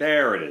 bannock.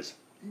 There it is.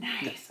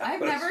 Nice. I've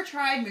never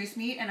tried moose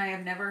meat, and I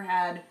have never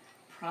had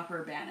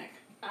proper bannock.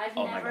 I've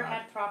Oh my never God.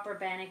 had proper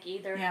bannock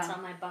either. Yeah. It's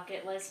on my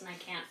bucket list, and I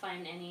can't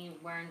find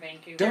anywhere in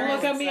Vancouver. Don't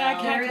look at me, I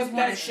There can't is cook one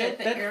that at shit.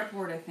 the That,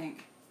 airport, I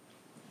think.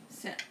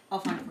 I'll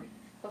find it for you.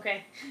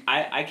 Okay.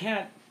 I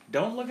can't.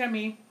 Don't look at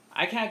me.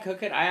 I can't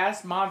cook it. I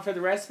asked Mom for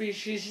the recipe.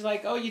 She's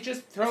like, oh, you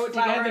just throw it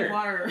Flour and together.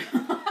 water.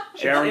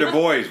 Sharon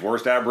DuBois,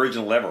 worst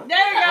Aboriginal ever.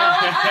 There you go.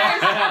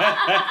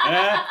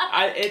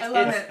 It's I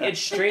love it. it's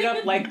straight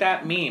up like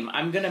that meme.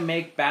 I'm gonna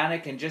make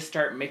bannock and just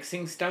start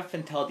mixing stuff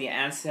until the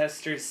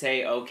ancestors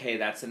say, okay,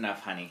 that's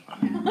enough, honey.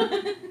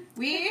 That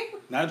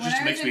When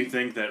just I makes was me in-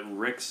 think that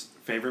Rick's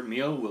favorite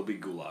meal will be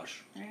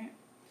goulash. Right.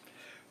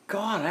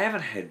 God, I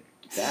haven't had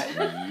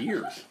that in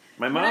years.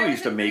 My I mom was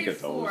used to in make grade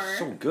it though. It was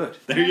 4, so good.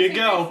 There you When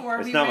I was in go. grade 4,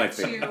 It's we not my went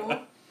favorite. to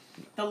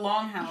the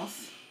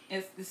Longhouse.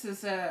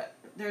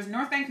 There's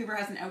North Vancouver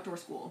has an outdoor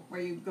school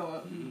where you go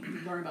out and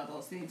you learn about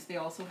those things. They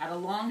also had a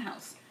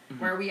Longhouse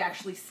where we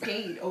actually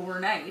stayed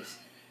overnight,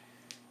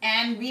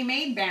 and we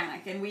made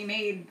bannock and we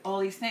made all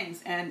these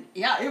things, and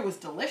yeah, it was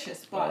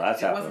delicious, but Well,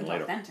 that's it happening wasn't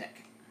later.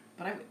 authentic.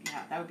 But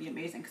that would be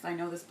amazing because I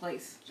know this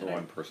place. So that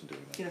one I person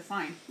doing that. get a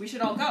fine. We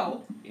should all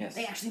go. Yes.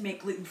 They actually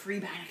make gluten-free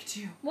bannock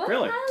too. What?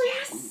 Really?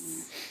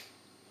 Yes.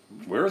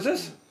 Where is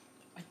this?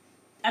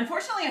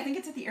 Unfortunately, I think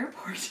it's at the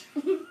airport.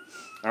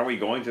 Are we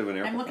going to an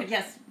airport? I'm looking.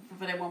 Yes,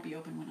 but it won't be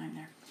open when I'm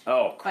there.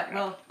 Oh, But crap.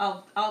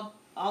 well,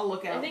 I'll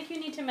look I out. think you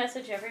need to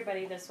message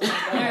everybody this way.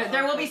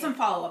 There will be some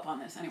follow up on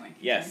this anyway.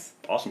 Yes.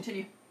 Awesome.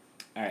 Continue.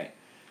 All right.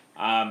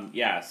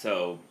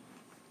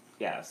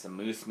 Some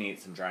moose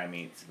meat, some dry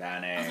meat, some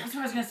bannock. That's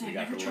what I was gonna say. We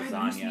I've got never the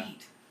tried moose lasagna.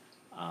 meat.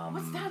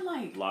 What's that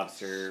like?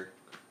 Lobster.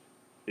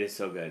 It's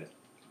so good.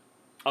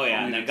 Oh yeah,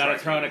 I and need I to gotta try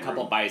throw in a kangaroo.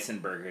 couple bison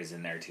burgers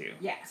in there too.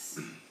 Yes.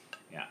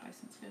 Yeah.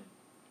 Bison's good.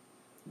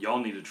 Y'all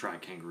need to try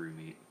kangaroo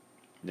meat.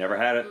 Never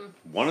had it.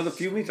 One of the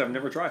few meats I've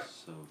never tried.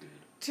 So good.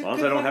 As long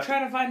as I don't have to-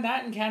 trying to find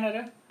that in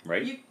Canada.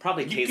 Right? You-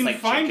 Probably You tastes can like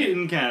find chicken.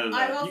 it in Canada.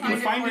 I will you find can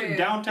it find for it you.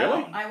 downtown.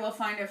 Really? I will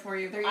find it for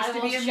you. There I used to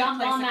will be a meat jump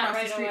place on that across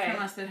right the street away.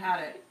 from us that had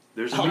it.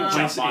 There's a I'll new jump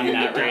place on in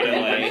that right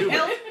away.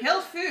 Vancouver.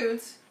 Hill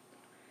Foods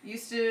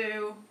used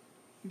to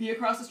be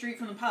across the street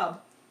from the pub,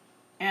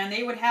 and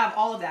they would have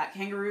all of that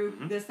kangaroo,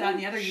 this, that,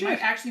 and the other. You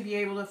might actually be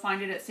able to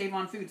find it at Save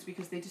On Foods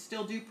because they just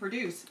still do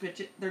produce,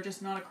 but they're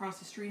just not across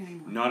the street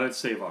anymore. Not at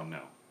Save On, no.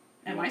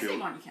 At You my won't be Save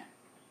able- On, you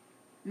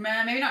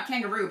can. Maybe not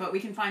kangaroo, but we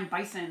can find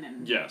bison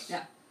and Yes.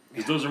 yeah,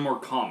 Because those are more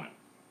common.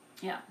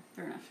 yeah,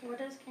 fair enough. What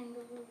is kangaroo?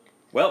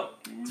 Well,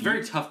 It's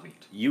very tough meat.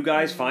 you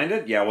guys find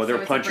it? Yeah, well, they're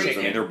So it's a punches. I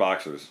braising. mean, they're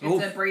boxers.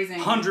 It's a braising.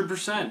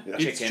 100%. Yeah.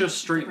 It's Chicken. just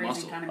straight braising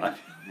muscle. kind of I've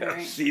meat. All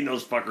right. seen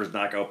those fuckers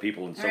knock out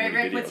people in so All right,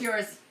 many Rick, videos. what's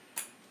yours?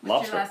 What's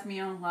Lobster. your last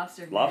meal?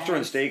 Lobster. Lobster and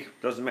Yes.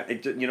 steak doesn't matter.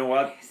 You know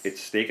what? Yes.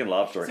 It's steak and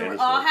lobster. So and we're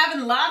it's all good.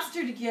 having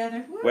lobster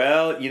together. Woo.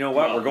 Well, you know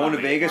what? Well, We're going to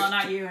not me. Vegas. Well,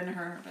 not you and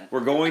her, but. We're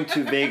going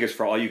to Vegas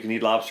for all you can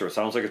eat lobster. It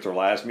sounds like it's our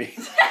last meal.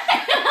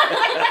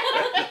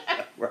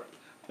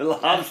 The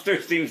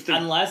lobster seems to.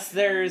 Unless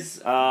there's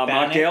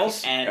bannock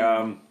Mocktails.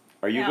 and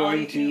Are you No,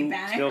 going can eat to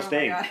bannock? still Oh my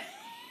staying? God.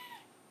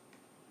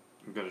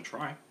 I'm going to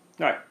try. All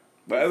right.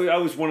 Well, that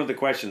was one of the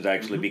questions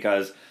actually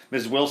because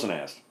Mrs. Wilson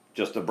asked,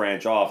 just to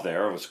branch off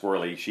there of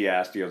Squirrely, she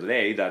asked the other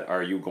day that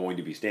are you going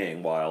to be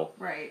staying while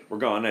Right. we're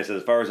gone? I said,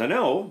 as far as I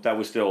know, that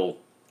was still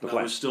the That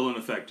plan. was still in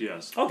effect,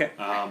 yes. Okay.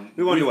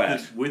 We with wanted to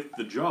ask. With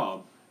the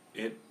job,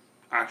 it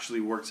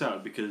actually works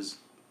out because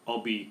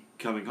I'll be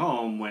coming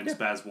home when Yeah.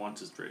 Spaz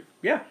wants his drink.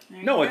 Yeah.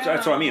 There No, you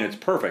that's what I mean. go. It's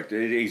perfect.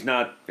 He's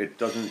not. It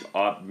doesn't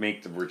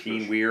make the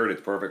routine weird.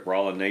 It's perfect. We're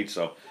all in Nate.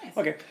 So Nice.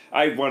 okay.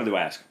 I wanted to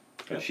ask.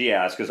 Yeah. She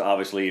asked because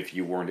obviously, if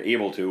you weren't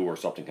able to or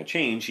something had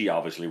changed, she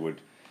obviously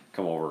would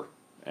come over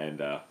and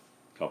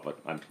help. But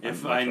I'm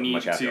If much, I need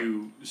much happier.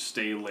 to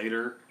stay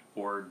later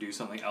or do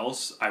something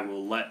else, I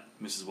will let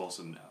Mrs.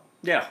 Wilson know.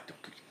 Yeah.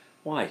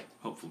 Why?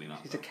 Hopefully not.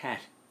 He's a though. cat.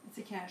 It's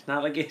a cat. It's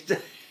not like it's.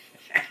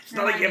 It's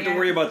not like you have to Remind me,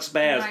 worry about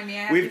remind me, I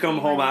spaz. have We've to come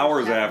feed home my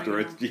hours cat after.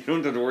 when It's, you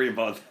don't have to worry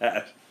about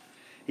that.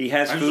 He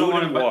has I just don't food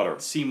want and to water.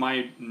 see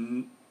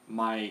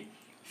my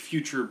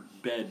future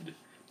bed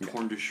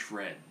torn to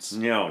shreds.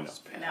 No.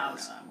 Spaz. No,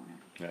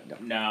 that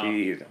won't. No.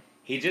 No.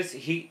 He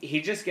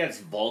just gets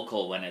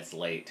vocal when it's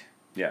late.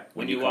 Yeah.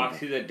 When you walk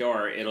through the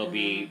door, it'll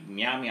be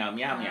meow meow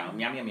meow meow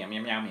meow meow meow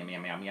meow meow meow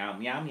meow meow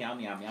meow meow meow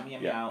meow meow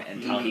meow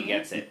until he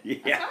gets it.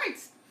 Yeah.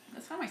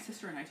 That's how my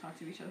sister and I talk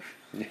to each other.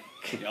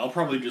 Yeah, I'll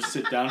probably just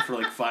sit down for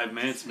like 5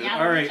 minutes. And be like,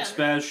 Yeah, all right, each other.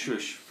 spaz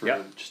shush.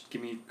 Yep. Just give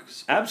me.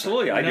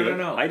 Absolutely, I do it.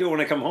 No. I do it when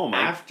I come home.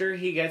 After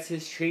he gets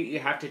his treat, you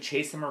have to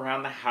chase him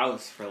around the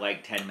house for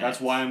like 10 minutes.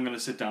 That's why I'm gonna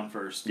sit down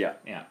first. Yeah.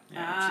 Yeah.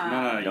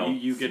 No.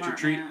 You get your Smart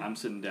treat. man. I'm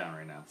sitting down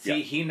right now.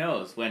 See, he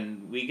knows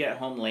when we get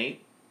home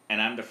late and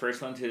I'm the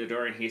first one through the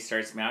door and he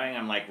starts meowing,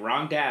 I'm like,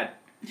 wrong dad.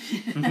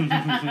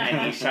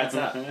 And he shuts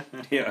up.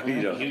 Yeah, he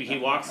does. He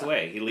walks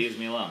away. He leaves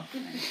me alone.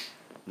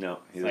 No,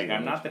 He's like,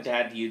 I'm not the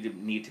dad you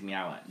need to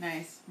meow at.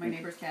 Nice. My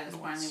neighbor's cat is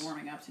finally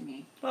warming up to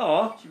me.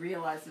 Oh, She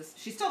realizes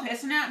she's still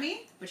hissing at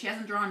me, but she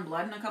hasn't drawn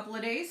blood in a couple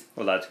of days.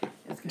 well, that's good.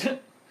 It's good.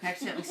 I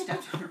accidentally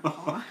stepped on her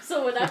paw.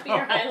 So would that be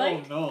your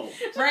highlight? Oh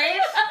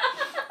Right?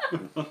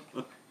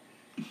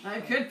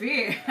 It could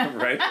be.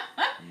 Right?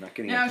 I'm not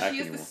getting No, attacked she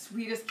is anymore. the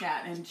sweetest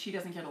cat, and she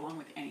doesn't get along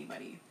with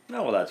anybody.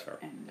 No, well, that's fair.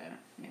 And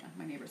yeah,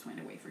 my neighbors went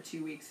away for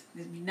 2 weeks.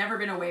 They've never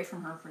been away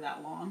from her for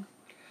that long.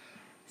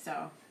 So,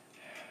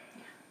 yeah,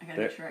 I gotta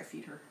make sure I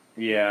feed her.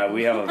 Yeah,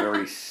 we have a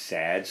very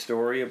sad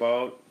story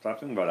about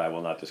something, but I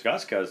will not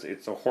discuss because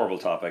it's a horrible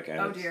topic and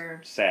Oh, it's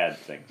dear. sad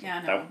things.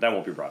 Yeah, no. That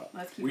won't be brought up.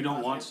 Let's keep We it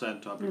don't want positive.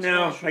 sad topics.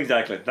 No,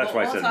 exactly. That's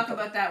why I we'll said. talk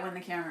about that when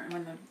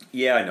the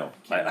Yeah, I know.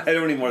 I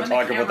don't even want to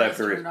talk about that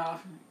period.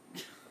 Off.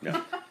 Yeah,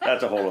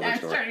 that's a whole other I'm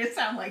story. starting to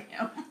sound like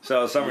him.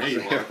 So summer,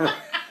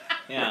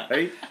 Yeah.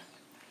 right?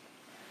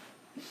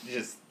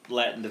 Just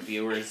letting the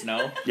viewers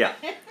know. Yeah.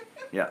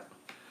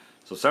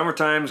 So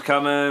summertime's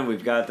coming.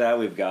 We've got that.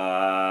 We've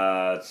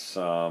got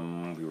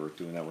some. We were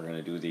doing that. We're going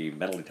to do the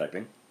metal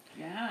detecting.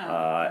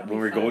 Yeah. When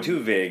we go to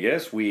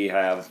Vegas, we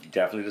have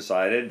definitely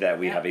decided that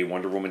we have a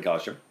Wonder Woman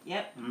costume.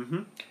 Yep. Mm-hmm.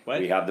 What?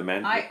 We have the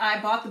man. I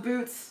bought the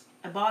boots.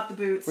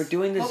 We're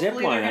doing the zip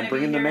Hopefully line. they're I'm gonna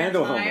bringing be the here in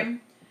Mando time, helmet.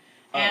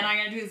 And I'm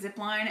gonna do the zip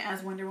line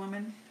as Wonder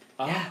Woman.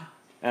 Yeah.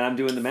 And I'm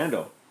doing the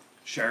Mando.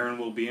 Sharon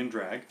will be in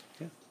drag.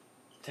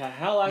 To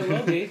hell I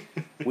will be.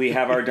 We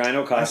have our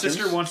dino My costumes.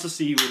 sister wants to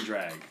see you in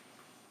drag.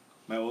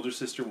 My older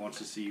sister wants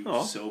to see you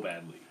Oh. so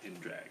badly in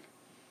drag.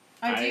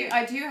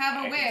 I do have a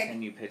I can wig.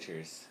 send you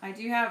pictures. I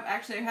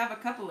have a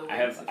couple of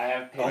wigs. I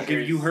have pictures. I'll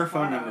give you her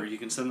phone Photo. number. You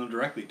can send them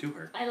directly to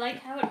her. I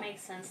like how it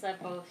makes sense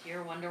that both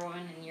your Wonder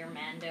Woman and your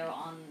Mando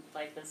on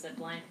like the zip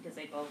line because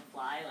they both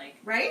fly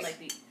Right? like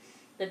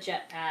the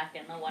jetpack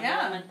and the Wonder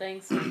Yeah. Woman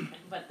thing.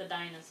 But the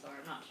dinosaur,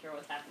 I'm not sure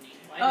what's happening.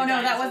 Why Oh do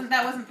no, dinosaurs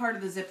that fly? wasn't part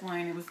of the zip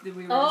line. It was we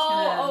were just Oh,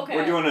 gonna. okay.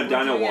 We're doing a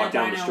dino doing walk a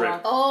down the dino strip.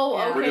 walk. Oh,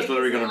 Yeah. okay. We're just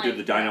literally going to do like-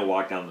 the dino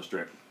walk down the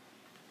strip.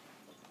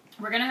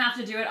 We're gonna have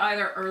to do it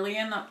either early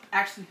in the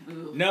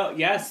No,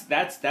 yes,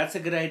 that's a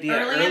good idea.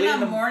 Early in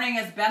the morning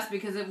is best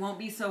because it won't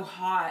be so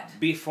hot.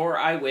 Before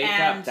I wake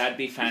And- up, that'd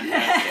be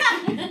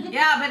fantastic.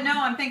 Yeah, but no,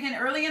 I'm thinking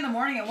early in the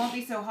morning it won't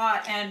be so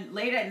hot, and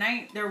late at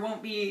night there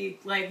won't be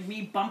like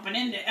me bumping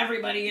into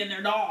everybody and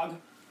their dog.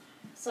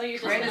 So you're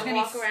just Right? gonna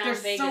walk around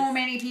There's Vegas. so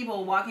many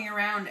people walking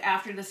around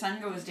after the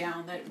sun goes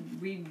down that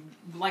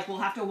we'll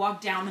have to walk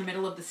down the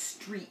middle of the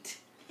street,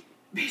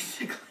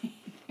 basically.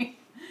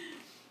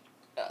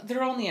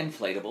 They're only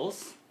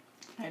inflatables.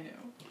 I know.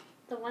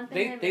 The one thing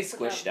They I miss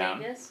squish about down.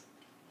 Vegas,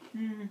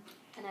 Mm.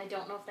 and I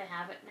don't know if they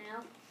have it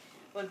now,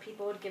 when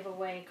people would give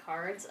away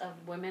cards of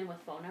women with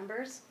phone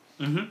numbers.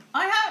 Mm-hmm.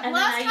 I have And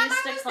last then I time used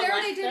I to was there,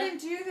 they collect didn't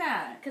do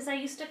that. Because I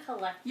used to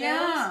collect those,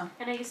 Yeah.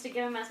 and I used to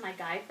give them as my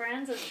guy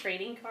friends as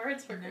trading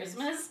cards for Nice.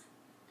 Christmas.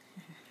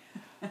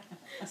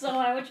 So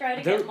I would try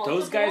to get multiple.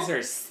 Those guys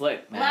are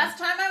slick, man. Last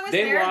time I was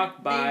They there,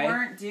 walk by, they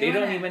weren't doing they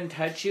don't it. even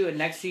touch you, and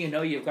next thing you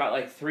know, you've got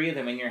like 3 of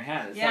them in your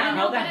hand. It's Yeah. like, I how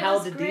know, the but it hell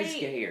was did great, these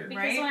get here?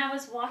 Because Right? when I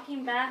was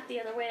walking back the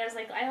other way, I was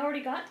like, I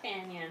already got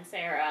Tanya and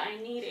Sarah. I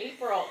need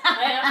April. I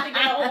have to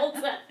get a whole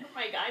set for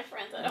my guy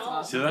friends at That's home.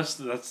 awesome.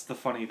 So that's the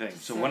funny thing.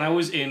 So when I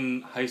was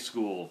in high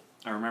school,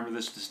 I remember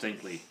this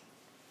distinctly.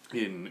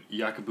 In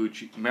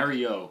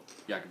Mario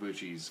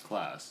Yakabuchi's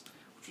class,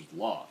 which was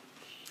law,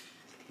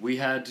 we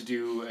had to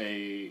do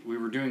we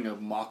were doing a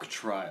mock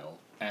trial,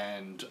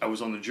 and I was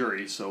on the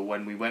jury. So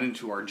when we went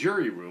into our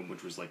jury room,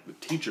 which was like the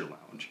teacher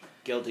lounge,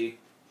 Guilty.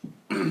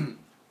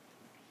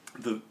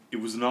 it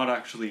was not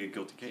actually a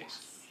guilty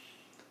case.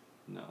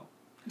 No.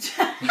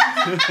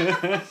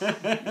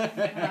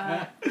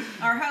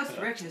 Our host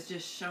Rick has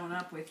just shown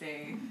up with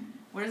a,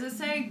 what does it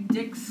say?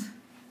 Dick's.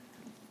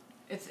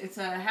 It's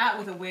a hat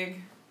with a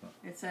wig.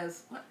 It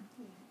says what?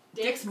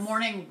 Dick's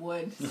Morning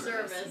Wood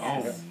Service.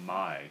 Oh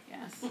my.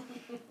 Yes.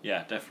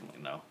 Yeah,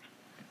 definitely no.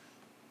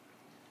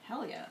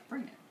 Hell yeah,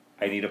 bring it.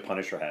 I need a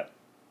Punisher hat.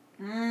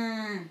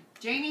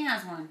 Jamie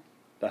has one.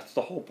 That's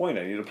the whole point.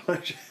 I need a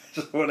Punisher.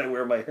 Just when I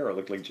wear my hair, I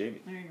look like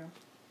Jamie. There you go.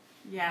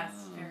 Yes,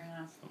 fair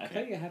enough. I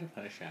thought you had a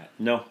punish hat.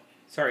 No.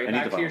 Sorry, I need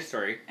back the to your bottle.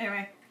 story.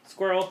 Anyway,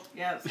 Squirrel.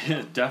 yes.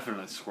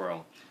 Definitely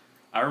Squirrel.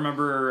 I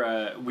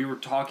remember we were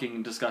talking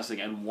and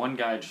discussing, and one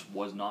guy just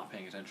was not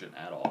paying attention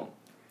at all.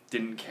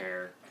 Didn't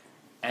care.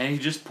 And he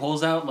just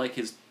pulls out, like,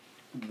 his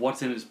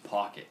what's in his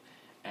pocket.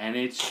 And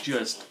it's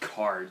just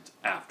cards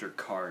after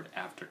card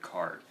after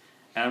card.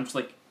 And I'm just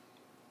like,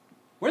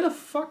 where the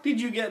fuck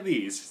did you get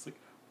these? He's like,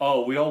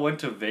 oh, we all went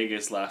to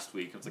Vegas last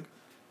week. I was like,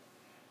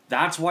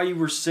 that's why you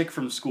were sick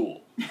from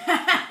school.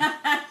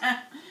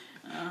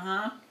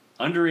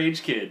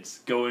 Underage kids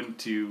going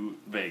to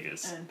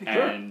Vegas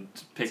and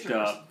picked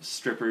up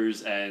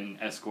strippers and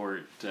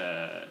escort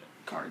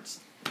cards.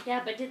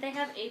 Yeah, but did they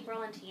have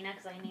April and Tina?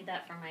 Because I need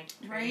that for my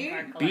trading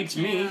card collection. Beats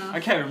me.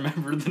 I can't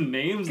remember the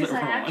names that were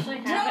on.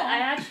 I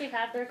actually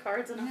have their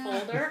cards in a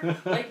folder,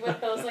 like with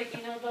those, like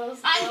you know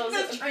those.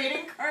 The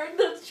trading card.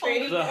 The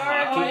trading The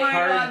card. hockey my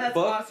card God, that's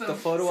book, awesome. the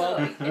photo So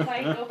album. if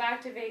I go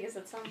back to Vegas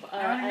at some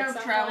I want to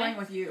go traveling point,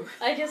 with you.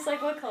 I just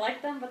like would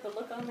collect them, but the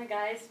look on the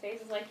guy's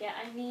face is like, yeah,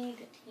 I need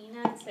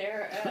Tina and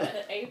Sarah,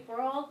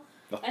 April,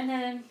 and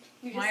then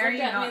you just Why are looked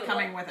you at not me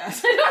coming like, with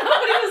us? I don't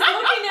know. He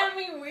was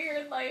looking at me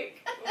weird,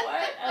 like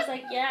what? I was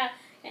like, yeah.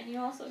 And you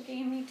also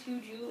gave me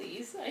 2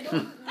 Julies. I don't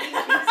need these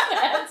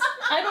sets.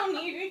 I don't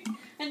need it.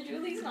 And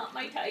Julie's not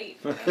my type.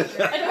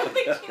 I don't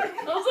think she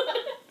knows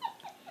it.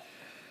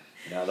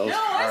 Now those No,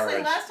 cards.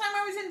 honestly, last time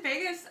I was in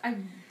Vegas, I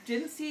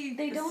didn't see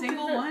They a don't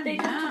single do the, one. They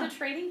don't do the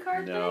trading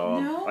card No,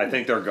 No. I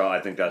think they're gone. I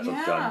think that's a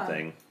Yeah. done thing.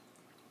 thing.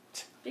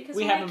 Because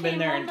We when I haven't been came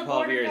there home, in the 12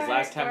 border years. guard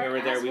Last time we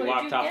were there, asked, we "What did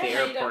walked you off the get?" And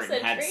I airport and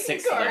said, had "Trading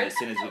 6 of them cards." as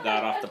soon as we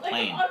got off the Like a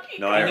plane. hockey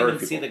No, card. I I didn't heard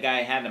even see people- the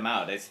guy hand them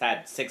out. I just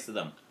had 6 of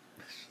them.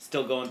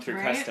 Still going through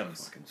Right?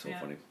 customs. Fucking so Yeah.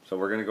 funny. So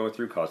we're gonna go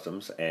through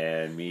customs,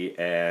 and me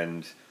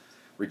and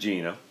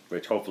Regina,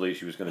 which hopefully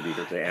she was gonna be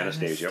here today.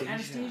 Anastasia.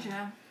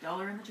 Anastasia,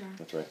 $1 in the jar.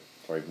 That's right.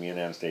 Sorry, me and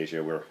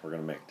Anastasia. We're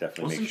gonna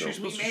definitely Wasn't make she sure.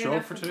 supposed to We made show it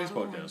up for for today's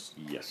bottle wine. podcast?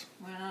 Yes,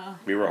 Well,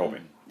 we were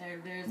hoping.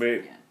 there's We,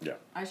 yeah.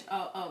 yeah.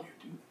 I'll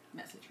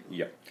message her.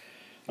 Yeah.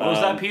 What was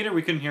that, Um, Peter?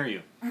 We couldn't hear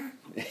you.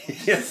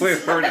 Yes,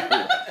 we've heard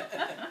it.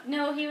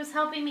 No, he was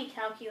helping me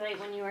calculate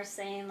when you were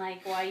saying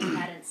like why you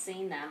hadn't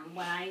seen them.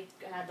 When I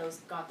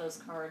got those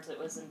cards, it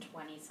was in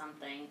 20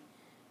 something.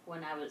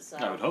 When I was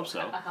I would hope so.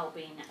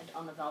 Helping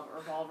on the Velvet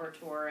Revolver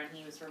tour, and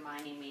he was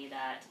reminding me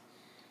that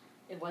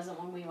it wasn't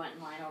when we went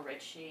in Lionel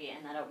Richie,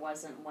 and that it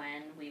wasn't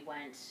when we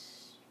went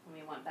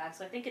back.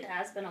 So I think it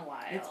has been a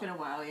while. It's been a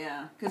while,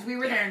 yeah, because we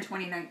were there in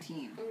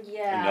 2019.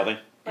 Yeah. Nothing.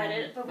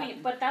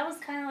 But that was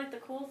kind of like the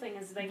cool thing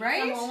is like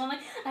Right? you come home and like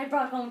I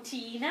brought home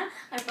Tina,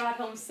 I brought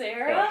home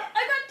Sarah, Yeah.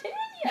 I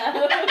got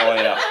Tanya. Oh,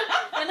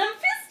 yeah. And I'm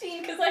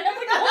fisting because I have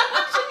like a whole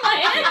bunch in my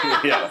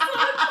hand. Yeah. I was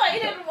so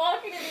excited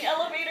walking in the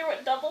elevator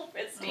with double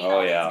fisting Oh,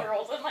 all yeah. these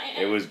girls in my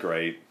hand. It was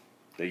great.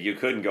 You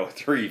couldn't go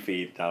 3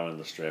 feet down on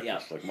the strip. Yeah.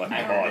 It's like my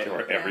I God, heard they it.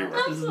 were Yeah. everywhere.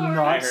 I'm It's sorry.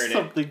 not I heard it.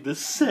 something to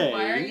say.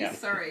 Why are you Yeah.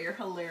 sorry? You're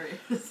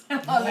hilarious. I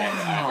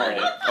heard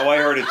it. Oh, I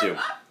heard it too.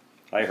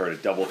 I heard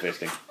it. Double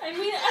fisting. I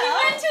mean,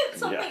 I meant it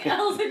something Yeah.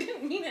 else. I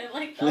didn't mean it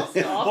like else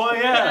off. Well,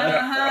 yeah.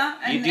 Uh-huh.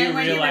 And You do then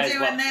when you were realize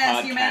doing what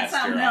this, you meant podcast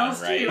something you're on,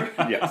 else right?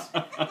 too. Yes.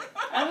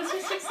 I was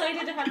just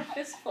excited to have a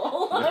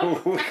fistful.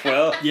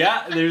 Well,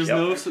 Yeah, there's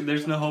Yep.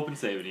 there's no hope in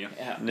saving you.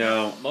 Yeah.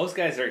 no. Most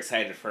guys are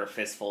excited for a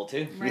fistful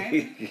too.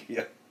 Right?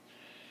 Yeah.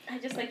 I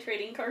just like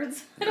trading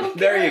cards. I don't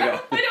There care. you go.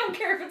 I don't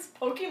care if it's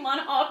Pokemon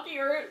hockey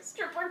or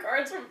stripper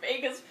cards from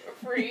Vegas for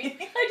free.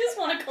 I just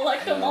want to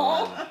collect them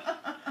all.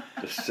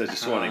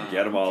 Just want to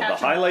get them all. The Catch 'em.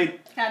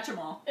 highlight. Catch them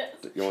all.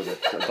 You know,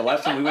 the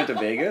last time we went to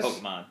Vegas,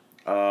 Pokemon.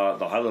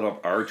 the highlight of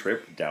our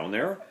trip down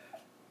there,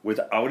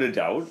 without a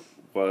doubt,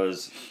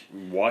 was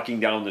walking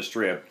down the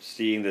strip,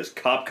 seeing this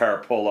cop car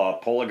pull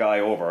up, pull a guy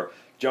over,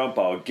 jump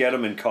out, get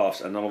him in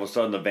cuffs, and then all of a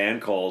sudden the van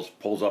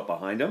pulls up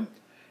behind him,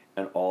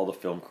 and all the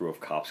film crew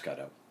of cops got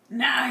out.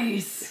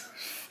 Nice.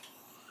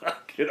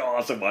 Fucking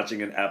awesome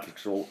watching an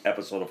actual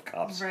episode of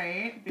Cops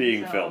Right.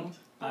 being filmed.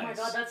 Oh my Nice.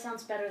 god, that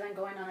sounds better than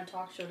going on a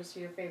talk show to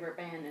see your favorite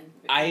band in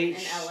I-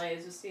 LA.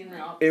 Is just seeing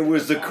the It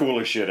was the opposite.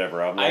 coolest shit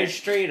ever. I'm I like,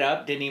 straight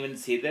up didn't even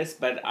see this,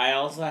 but I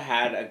also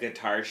had a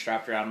guitar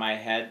strapped around my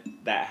head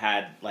that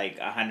had like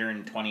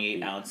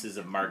 128 ounces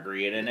of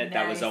margarita in it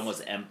that was Nice.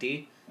 almost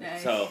empty.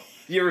 Nice. So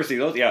you ever see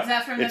those? Yeah. Is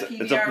that from the it's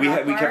PBR we rock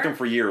kept bar? them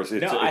for years.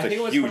 It's, no, it's I a think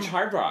it was huge. from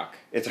Hard Rock.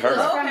 It's It hard.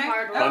 was rock. from Okay.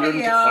 Hard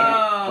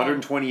Rock.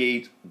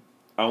 128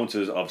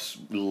 ounces of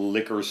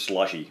liquor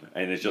slushy,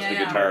 and it's just Yeah, the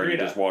yeah. guitar. You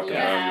Margarita. just walk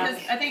Yeah. around.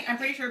 Because I'm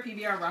pretty sure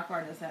PBR Rock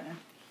Bar does that now.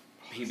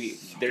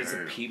 There's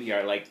a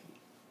PBR like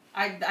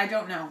I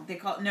don't know. They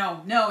call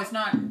no, it's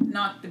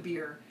not the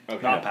beer.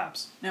 okay. Not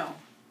Paps. No.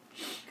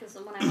 Because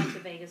when I went to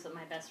Vegas with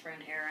my best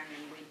friend Aaron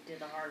and we did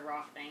the hard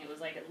rock thing, it was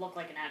like it looked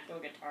like an actual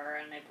guitar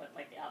and they put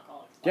like the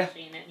alcoholic Yeah.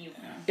 slushy in it and you.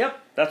 Yep,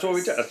 that's what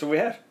we did. That's what we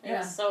had. It Yeah.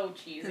 was so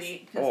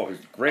cheesy. Oh, it was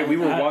great. We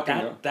were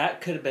walking.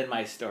 That could have been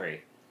my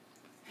story.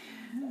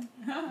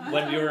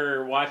 When we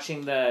were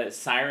watching the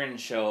Siren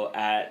show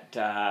at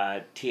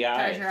TI.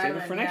 Treasure Save it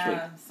Island, for next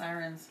yeah,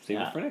 Sirens. Save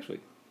Yeah. it for next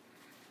week.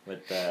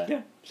 With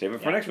Yeah, save it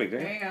for Yeah. next week.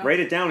 There you go. Write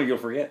it down or you'll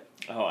forget.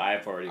 oh,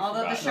 I've already Although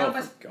the forgotten. show Oh,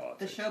 was for God's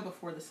the sake. show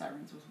before the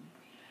Sirens was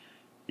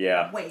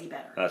Yeah, way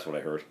better. that's what I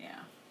heard. Yeah.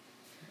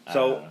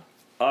 So,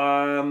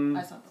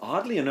 I saw that.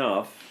 oddly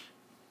enough,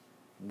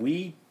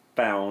 we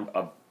found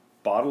a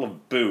bottle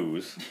of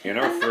booze in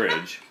our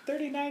fridge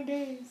 39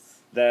 days.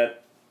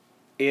 that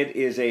It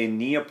is a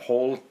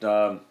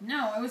Neapolitan.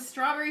 No, it was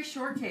strawberry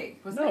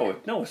shortcake. Wasn't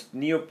it? No, it's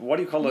What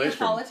do you call it? Ice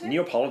cream? Neapolitan?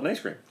 Neapolitan ice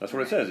cream. That's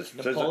what it says. It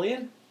says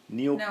Napoleon?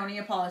 Neo. No,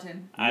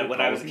 Neapolitan.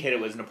 When I was a kid, it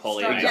was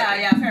Napoleon.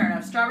 Yeah, fair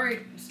enough.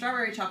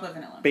 Strawberry chocolate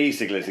vanilla.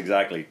 Basically, it's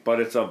exactly. But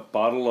it's a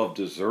bottle of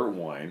dessert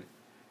wine.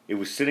 It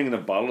was sitting in the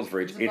bottle of the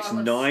fridge. It's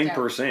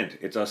 9%.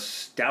 It's a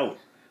stout.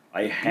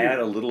 I had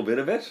a little bit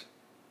of it.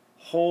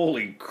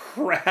 Holy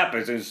crap!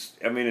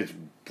 It's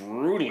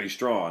brutally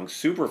strong,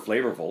 super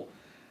flavorful.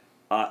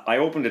 I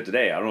opened it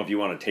today. I don't know if you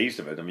want a taste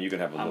of it. I mean, you can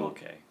have a little.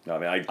 okay. I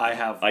mean, I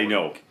have. I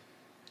know.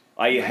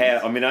 I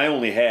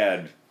only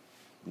had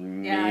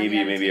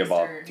maybe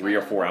about 3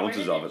 or 4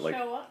 ounces of it. Like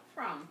show up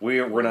from?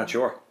 we're not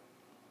sure.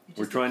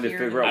 We're trying to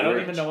figure out. I don't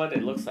where even know what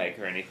it looks like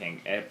or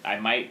anything. I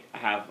might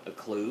have a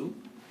clue.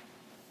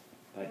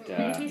 But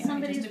Maybe just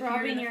somebody's appeared in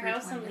robbing the your fridge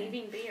house one and day.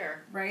 leaving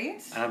beer. Right?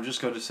 I'm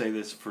just going to say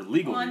this for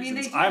legal Well, I mean,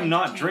 they reasons. do I'm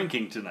not entertain.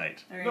 drinking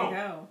tonight. There you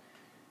go.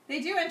 They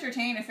do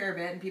entertain a fair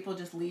bit, and people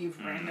just leave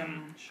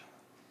random.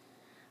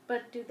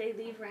 But do they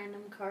leave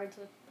random cards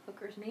with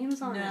hookers'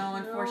 names on No, it?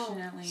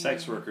 unfortunately.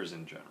 Sex workers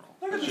in general.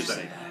 Let's just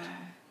say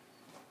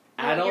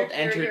that. adult you're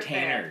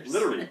entertainers.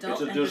 Literally,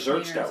 Adult it's a dessert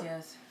entertainers, stout.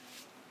 Yes.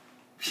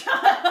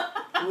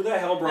 Who the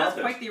hell brought That's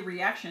this? quite the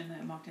reaction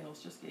that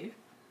Mocktails just gave.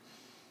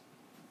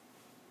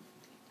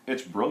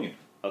 It's brilliant.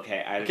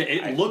 Okay,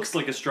 It looks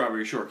like a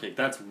strawberry shortcake.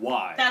 That's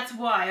why. That's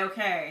why,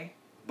 okay.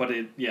 But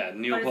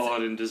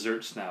Neapolitan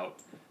dessert snout.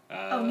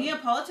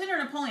 Neapolitan or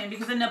Napoleon?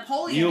 Because a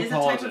Napoleon is a type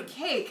Neapolitan. of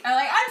cake.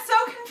 I'm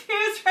so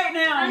confused right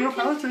now.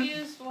 I'm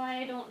confused why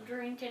I don't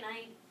drink and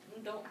I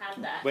don't have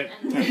that. But-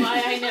 and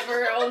why I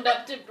never owned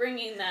up to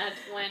bringing that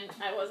when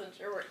I wasn't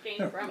sure where it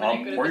came from and I'll I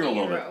could have pour been you a a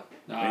little hero.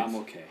 No, I'm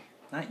okay.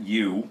 Not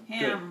you.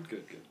 Him.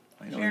 Good.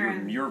 I know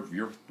Sharon. you're.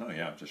 Oh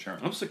yeah, just Sharon.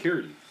 I'm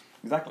security.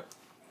 Exactly.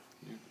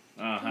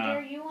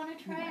 Peter, you want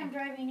to try? I'm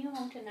driving you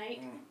home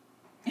tonight.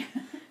 Who's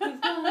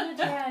going to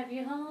drive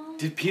you home?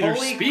 Did Peter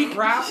Holy speak?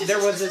 crap! There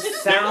was a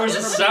sound. There was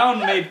a sound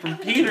made from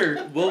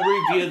Peter. We'll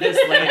review this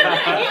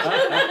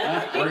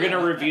later. We're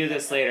gonna review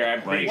this later.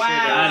 I'm pretty Wow, sure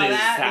that is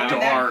that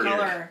sound. dark.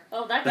 color.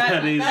 Oh, that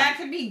That is- That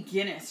could be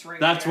Guinness right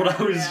That's there. what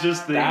I was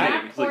just thinking.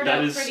 That It's like poured that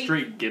out is pretty-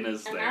 straight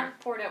Guinness And there. that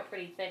poured out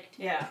pretty thick,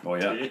 too. Yeah. Oh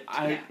yeah.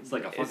 It's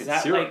like a fucking Is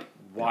that syrup. like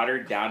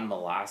watered down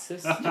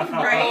molasses? Right.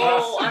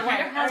 Oh, I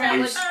wonder how that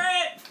would... Alright,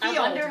 I field.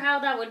 wonder how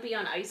that would be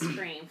on ice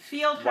cream.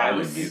 Field Why house.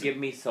 would you give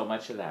me so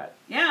much of that?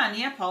 Yeah,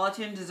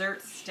 Neapolitan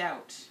dessert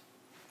stout.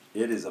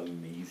 It is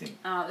amazing.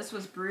 This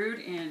was brewed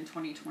in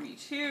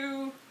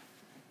 2022.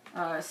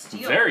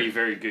 Steel. Very,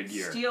 very good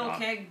year. Steel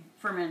keg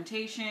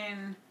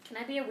fermentation. Can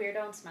I be a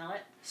weirdo and smell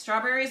it?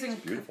 Strawberries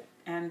and Beautiful.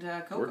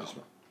 cocoa. Gorgeous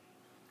smell.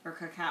 Or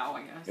cacao,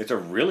 I guess. It's a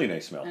really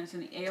nice smell. And it's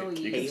an ale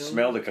You yeast. can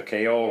smell the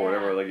cacao or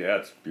whatever. Like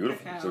it's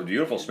beautiful. It's a Cacao.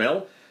 beautiful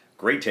smell.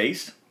 Great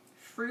taste.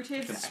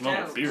 Fruited can smell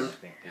stout. the beer.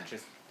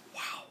 Just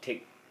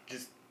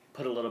just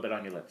put a little bit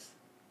on your lips.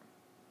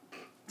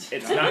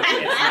 It's not gonna be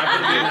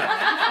enough.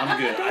 I'm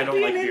good. I don't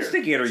Be like an beer.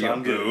 instigator, so you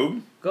I'm good.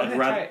 boob. Go I'd ahead,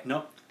 rather- try it.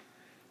 No.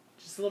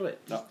 Just a little bit.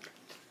 No.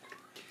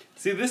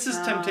 See, this is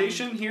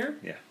temptation here.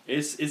 Yeah.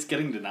 It's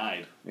getting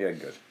denied. Yeah,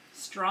 good.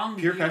 Strong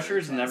Peer beer, pressure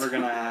is it says. never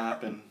gonna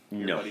happen.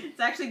 here, No. buddy. It's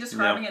actually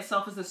describing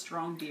itself as a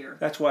strong beer.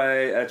 That's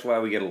why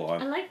we get I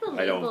along. like the label.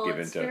 I don't give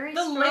It's into- very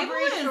The label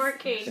strawberry is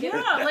shortcake.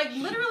 Yeah, like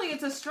literally,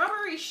 it's a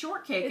strawberry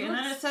shortcake, It and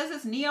then it looks- says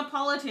it's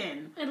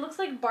Neapolitan. It looks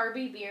like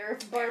Barbie beer.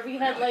 If Barbie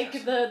had like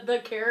the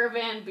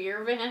caravan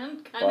beer van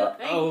kind of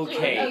thing.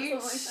 Okay.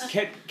 That's something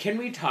like Can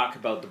we talk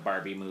about the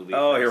Barbie movie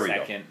Oh, for here a we go.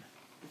 second? that.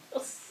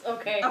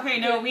 Okay. Okay,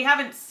 no, we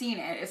haven't seen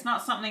it. It's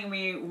not something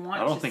we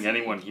want. I don't to think see.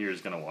 anyone here is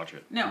gonna watch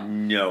it. No.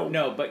 No.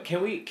 No, but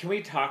can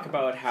we talk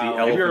about The how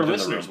elephant Maybe our in the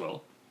listeners room.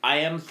 will. I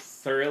am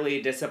thoroughly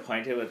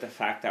disappointed with the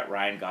fact that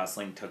Ryan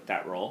Gosling took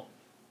that role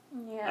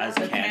Yeah. as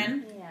So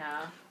Ken.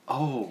 Yeah.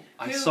 Oh,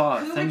 I Who- saw a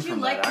who thing would you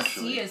from like that to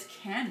actually. see as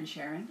Ken,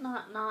 Sharon?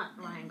 Not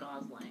Ryan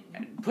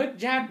Gosling. Put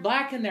Jack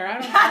Black in there. I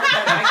don't know.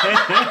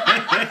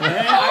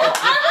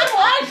 I would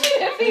watch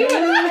it if he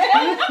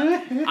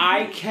was.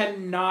 I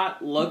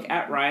cannot look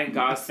at Ryan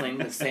Gosling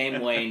the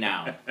same way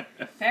now.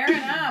 Fair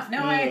enough.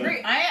 No, I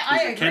agree. I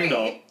He's a Ken agree.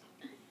 doll.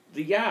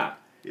 Yeah.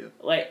 Yeah.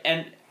 Like,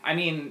 and I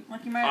mean,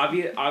 Like you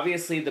might.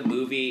 obviously the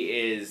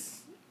movie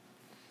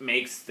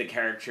makes the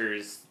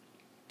characters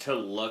to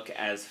look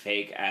as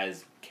fake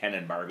as Ken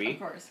and Barbie. Of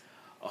course.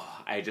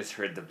 Oh, I just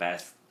heard the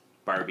best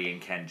Barbie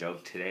and Ken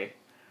joke today.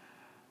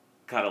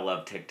 Gotta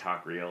love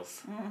TikTok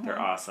reels. They're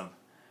awesome.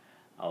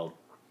 I'll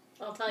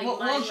tell you We'll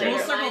mine later.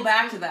 circle Mine's-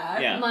 back to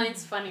that. Yeah.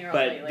 Mine's funnier. I'll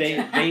But tell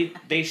you later.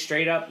 they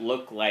straight up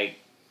look like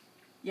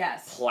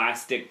Yes.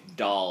 plastic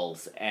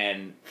dolls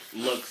and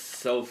look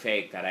so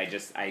fake that I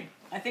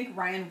think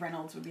Ryan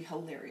Reynolds would be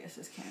hilarious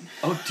as Ken.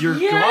 Oh dear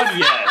Yes! God,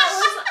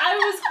 yes. I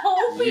was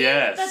hoping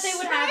Yes. that they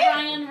would have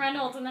Ryan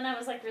Reynolds, and then I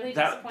was like really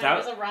disappointed it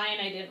was a Ryan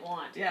I didn't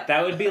want. Yeah.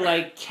 that would be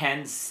like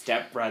Ken's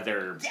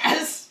stepbrother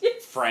Yes.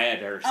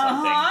 Fred or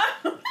something.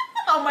 Uh-huh.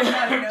 Oh my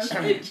God, he knows.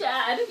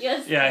 Chad,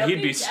 yes. Yeah, that'd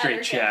he'd be straight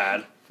or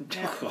Chad.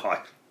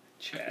 God.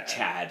 Chad.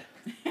 Chad.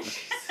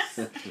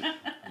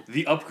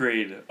 The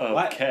upgrade of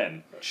What?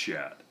 Ken.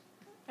 Chad.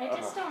 I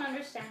just don't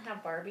understand how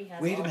Barbie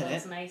has Wait a all minute.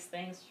 those nice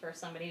things for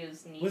somebody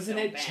whose knees Wasn't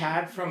don't it bend.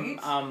 Chad from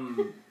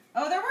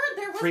Oh, there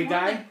was Free one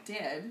Guy? that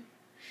did.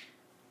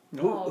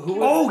 who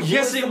Oh, who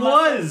yes, the it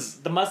muscle- was!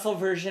 the muscle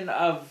version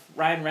of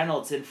Ryan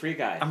Reynolds in Free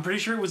Guy? I'm pretty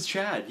sure it was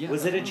Chad. Yeah.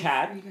 Was it a Oh,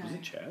 Chad? Free Guy. Was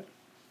it Chad?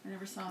 I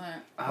never saw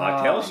that.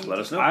 Mocktails, let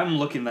us know. I'm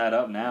looking that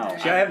up now.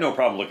 See, I have no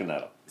problem looking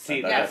that up.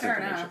 See, Yeah, that's fair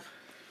information. enough.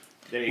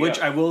 There you Which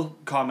go. I will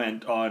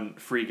comment on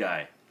Free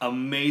Guy.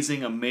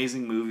 Amazing,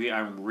 amazing movie.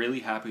 I'm really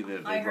happy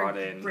that they I brought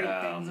heard in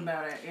great things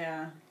about it.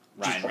 Yeah.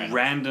 Ryan just Reynolds.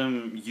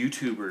 random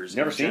YouTubers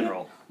Never in seen it?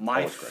 general.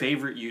 My Oh, it's great.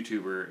 favorite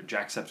YouTuber,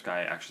 Jack Sepsky,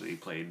 actually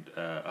played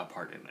a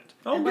part in it.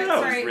 Oh, And wait, good.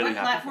 sorry, really what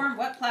happy platform?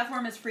 What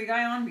platform is Free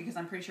Guy on? Because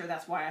I'm pretty sure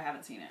that's why I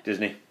haven't seen it.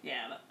 Disney.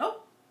 Yeah.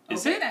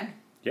 Is okay it? then.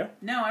 Yeah.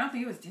 No, I don't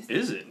think it was Disney.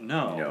 Is it?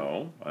 No.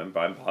 No, I'm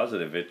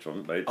positive it's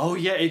from. Oh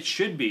yeah, it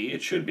should be.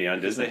 It should be on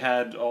because Disney. they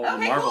had all the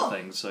Okay, Marvel cool.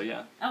 things. So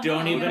yeah. Oh, Don't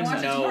well, even we'll watch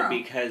it know tomorrow.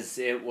 because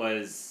it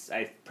was.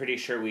 I'm pretty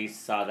sure we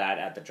saw that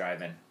at the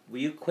drive-in. Will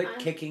you quit I'm-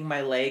 kicking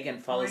my leg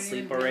and fall I didn't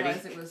asleep even already?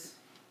 realize it was.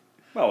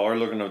 Well, we're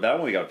looking at that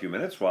one. We got a few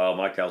minutes while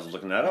Mike Towles is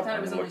looking that I up. thought it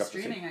I'm was gonna only look up to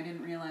see. streaming. I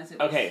didn't realize it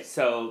was Okay,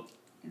 so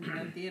in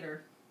the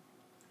theater.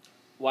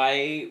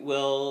 why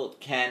will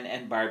Ken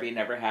and Barbie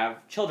never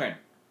have children?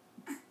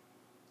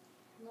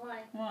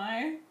 Why?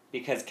 Why?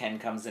 Because Ken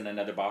comes in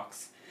another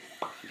box.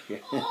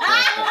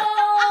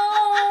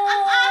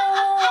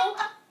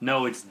 Oh!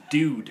 No, it's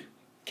dude.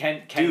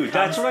 Ken Dude, comes-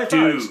 that's what I thought.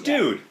 Dude. It's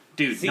dude.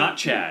 Dude, See, not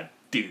Chad.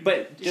 Dude.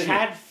 But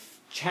Yeah.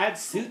 Chad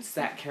suits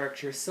that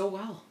character so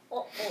well.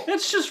 Oh, oh.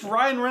 It's just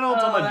Ryan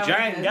Reynolds Oh, on that a was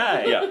giant good.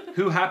 guy. Yeah.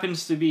 Who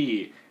happens to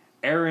be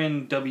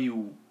Aaron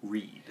W.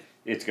 Reed.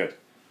 It's good.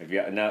 If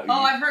you now, Oh,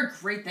 I've heard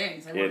great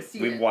things. I want It- to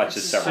see we've it. watched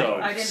It's it just several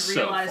like, I times. didn't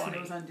So realize that funny.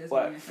 it was on Disney.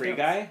 What, Free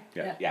Guy?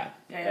 Yeah. Yeah.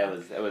 Yeah.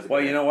 It was. well,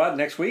 good. you know what?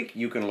 Next week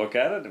you can look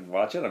at it and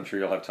watch it. I'm sure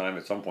you'll have time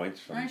at some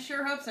point. I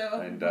sure hope so.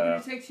 And, We're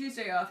going to take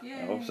Tuesday off. Yay.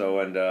 I hope so,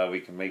 and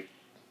we can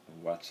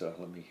watch. Let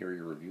me hear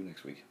your review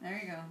next week.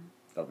 There you go.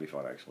 That'll be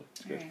fun, actually.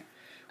 It's good. Alright.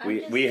 I'm We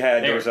just- we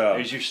had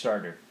There's your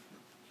starter.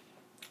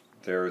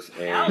 there's a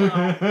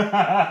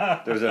Hello.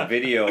 there's a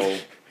video.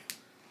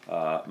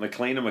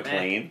 McLean and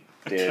McLean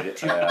did.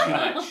 Too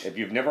much. If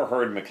you've never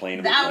heard McLean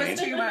and That McLean, was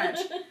too much.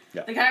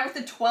 Yeah. The guy with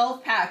the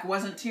 12-pack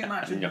wasn't too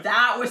much. No.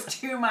 That was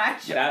too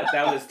much. That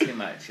was too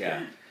much.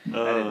 Yeah.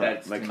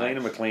 That's too McLean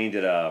and much. McLean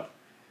did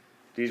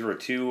these were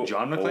two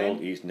John McClane?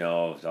 old East two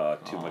Aw,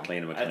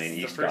 McLean and That's McLean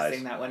the East first guys.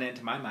 thing that went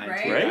into my mind.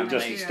 Right? Too. Right? I'm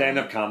Just like,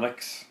 stand-up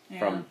comics Yeah.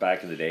 from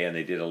back in the day, and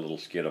they did a little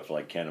skit of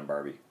like Ken and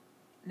Barbie.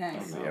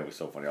 Nice. Yeah, it was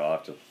so funny. I'll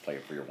have to play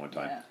it for you one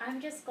time. Yeah. I'm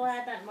just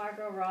glad that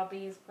Margot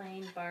Robbie is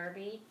playing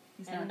Barbie.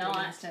 He's And not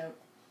not- danced out.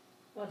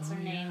 What's her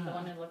Oh, name? The yeah.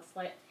 one who looks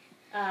like.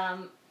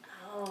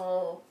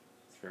 Oh,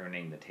 It's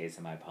ruining the taste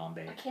of my Palm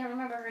Bay. I can't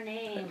remember her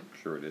name.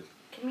 Sure it is.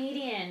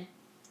 Comedian.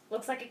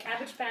 Looks like a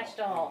Cabbage Patch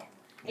doll.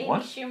 Amy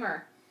What?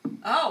 Schumer.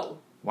 Oh,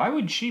 Why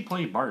would she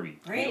play Barbie?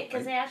 great.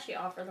 Because they actually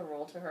offered the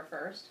role to her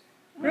first.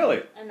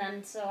 Really? And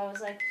then so I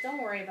was like,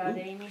 don't worry about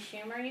it, Amy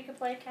Schumer. You could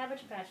play a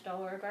Cabbage Patch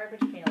doll or a Garbage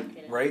Pail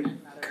Kid in Right.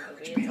 another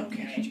movie. It's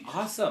okay.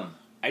 Awesome.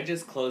 I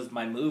just closed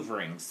my move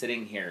ring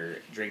sitting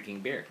here drinking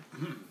beer.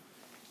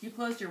 You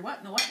closed your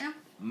what? The what now?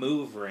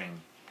 Move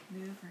ring.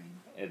 Move ring.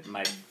 It's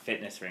my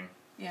fitness ring.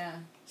 Yeah.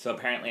 So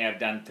apparently I've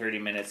done 30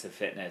 minutes of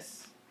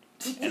fitness.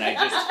 And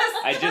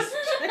I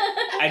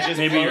just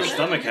Maybe your closed-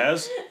 stomach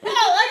has.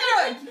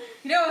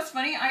 You know what's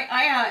funny?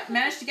 I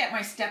managed to get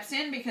my steps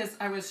in because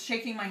I was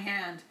shaking my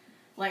hand.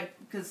 Like,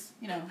 because,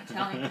 you know,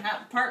 Italian,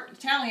 part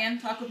Italian,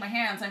 talk with my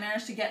hands. I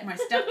managed to get my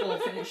step goal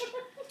finished.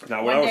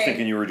 Now, what One I was day,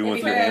 thinking you were doing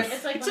with your because- hands.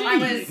 It's like It's when I I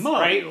was- Right?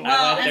 Mario. I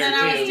Well, went and then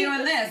there I was too.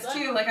 doing this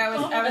too. Like I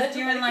was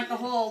doing like the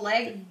whole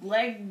leg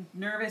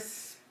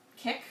nervous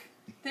kick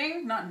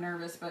thing. Not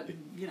nervous, but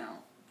you know,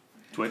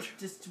 Twitch.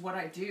 just what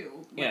I do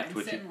when Yeah, I'm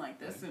twitchy. sitting like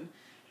this and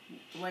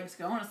the legs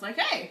going. It's like,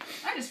 hey,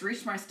 I just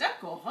reached my step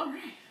goal. All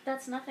right.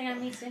 That's nothing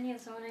I'm used to any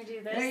of, so when I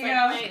do this, There you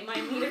like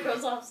my meter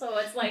goes off, so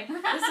it's like,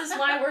 this is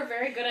why we're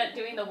very good at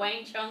doing the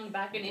Wang Chung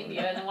back in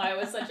India, and why it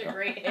was such a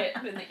great hit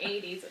in the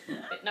 80s,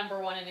 hit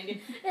 #1 in India.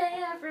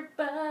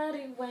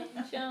 Everybody Wang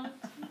Chung.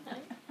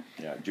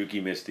 Yeah,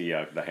 Juki missed the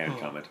hand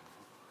comment.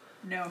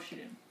 No, she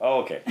didn't. Oh,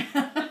 okay.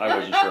 I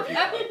wasn't sure if you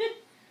caught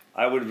it.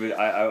 I would have been.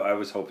 I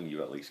was hoping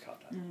you at least caught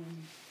that.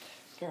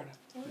 Fair enough.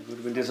 I would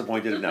have been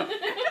disappointed if not.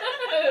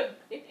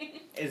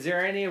 Is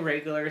there any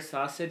regular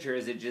sausage or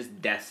is it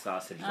just death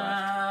sausage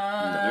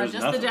left? there's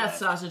Just the nothing death left.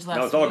 sausage left.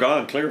 No, it's all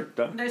gone, clear,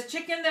 done. There's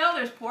chicken though.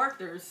 There's pork.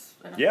 There's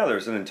Yeah,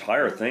 there's an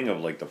entire thing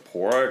of like the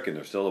pork, and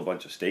there's still a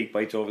bunch of steak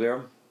bites over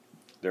there.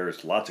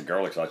 There's lots of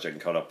garlic sauce I can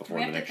cut up before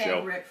We the have to next thank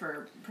show. Rick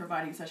for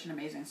providing such an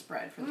amazing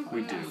spread for the podcast.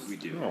 We do. We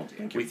do. Oh,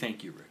 thank you. We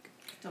thank you, Rick.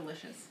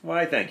 Delicious.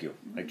 Why, thank you.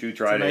 I do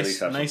try to at It's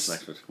least a have nice, some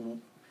snacks with.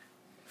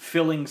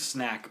 filling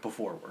snack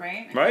before work.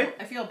 Right? Right?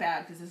 I feel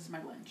bad because this is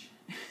my lunch.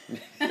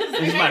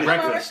 This is my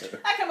breakfast.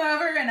 I come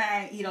over and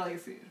I eat all your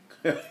food.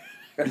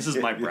 This is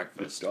my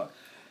breakfast.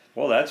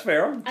 Well, that's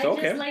fair. It's I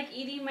okay. just like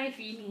eating my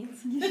feelings.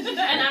 And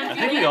I'm I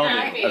think we feeling all do.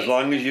 happy. As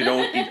long as you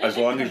don't eat, as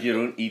long as you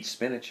don't eat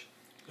spinach,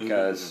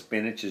 because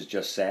spinach is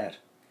just sad.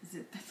 Is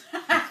it?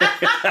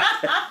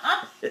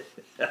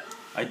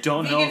 I I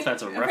don't know if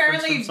that's a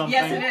reference from something.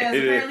 Yes, it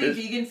is. It Apparently, is.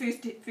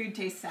 vegan food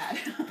tastes sad.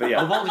 But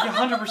yeah. Well,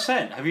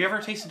 100%. Have you ever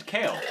tasted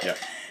kale? Yeah.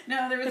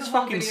 No, there was It's a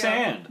whole fucking video.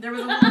 sand. There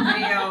was a whole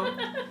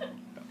video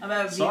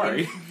about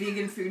Sorry.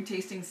 vegan food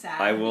tasting sad.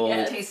 I will-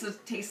 It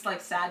tastes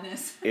like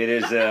sadness. It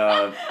is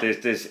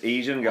this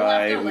Asian We'll have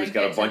guy to who's link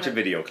got it a to bunch the- of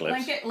video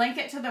clips. Link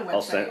it to the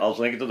website. I'll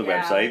link it to the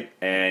Yeah. website,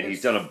 and he's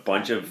It's done a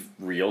bunch fun. of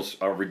reels.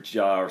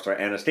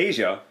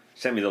 Anastasia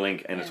sent me the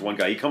link, and it's Yeah. one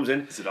guy. He comes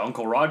in. Is it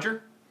Uncle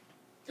Roger?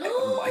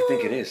 I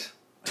think it is.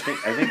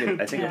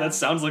 I think Yeah. That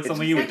sounds like It's-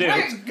 something you would do.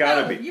 It's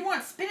gotta no, be. You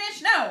want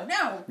spinach? No.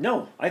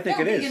 No, I think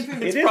No, it is. vegan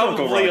food. It It's is Uncle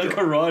probably Roger.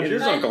 Uncle Roger. It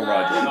is I Uncle love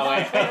Roger. Oh,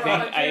 I think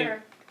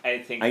Roger. I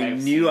think I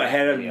I've knew seen I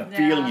had that a video.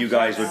 feeling you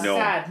guys would know.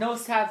 Sad, no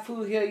sad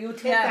food here. You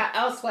take Yeah. that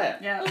elsewhere.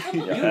 Yeah.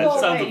 You that go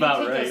sounds away. about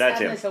you take right. your That's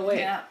him. sadness away.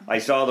 Yeah. I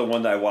saw the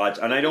one that I watched,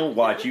 and I don't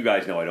watch. You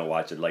guys know I don't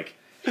watch it. Like,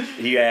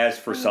 he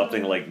asked for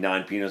something like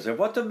non-peanuts. Said,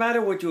 "What's the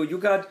matter with you? You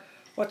got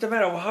what's the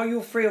matter? Well, how are you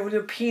afraid of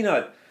the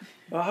peanut?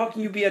 Well, how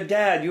can you be a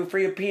dad? You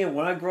afraid of peanut?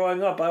 When I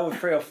growing up, I was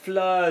afraid of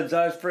floods.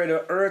 I was afraid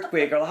of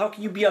earthquake. Or how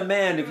can you be a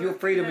man if you're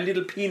afraid of a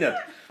little peanut?"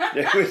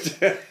 It was,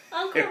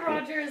 Uncle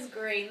Roger is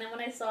great, and then when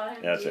I saw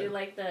him That's do it.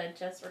 like the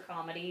Just for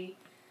Comedy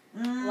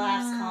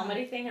last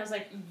comedy thing, I was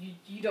like,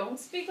 you don't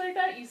speak like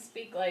that. You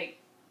speak like,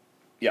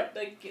 Yeah.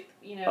 like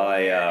I,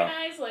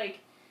 Americanized. Like,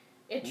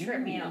 it tripped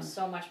me out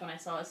so much when I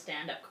saw a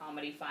stand-up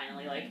comedy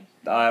finally. Like,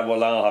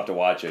 well, I'll have to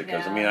watch it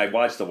because I Yeah. mean, I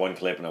watched the one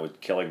clip and I was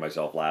killing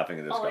myself laughing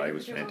at this all I guy. It could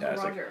was do was Uncle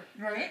fantastic. Roger.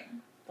 Right?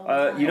 The You whole know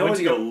I time. went what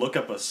to the- go look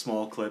up a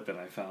small clip and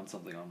I found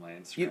something on my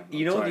Instagram. You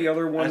I'm know sorry. the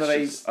other one That's that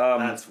just- I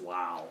that's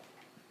wow.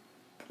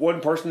 one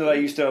person that I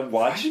used to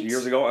watch Right?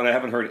 years ago, and I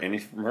haven't heard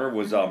anything from her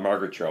was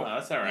Margaret Cho. Oh,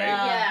 that's all right.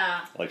 Yeah. Yeah.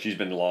 Like she's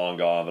been long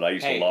gone, but I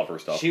used Hey, to love her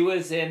stuff. She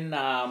was in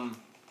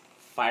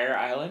Fire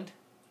Island.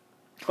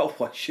 Oh,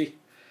 was she?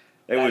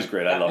 It was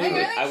great. I loved I think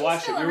it. I she's watched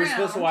it. still We were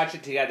supposed to around. watch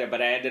it together,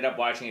 but I ended up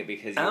watching it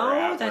because you were Oh,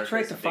 at work that's or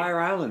right, the something. Fire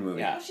Island movie.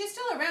 Yeah. Well, she's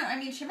still around. I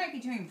mean, she might be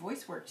doing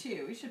voice work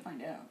too. We should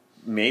find out.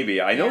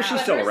 Maybe I know Yeah. she's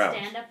But still her around.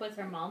 stand-up with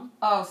her mom.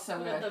 Oh, so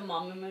The good.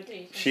 mom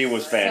imitation. She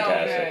was So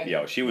fantastic. good.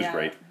 Yeah, she was Yeah.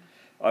 great.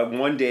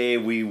 One day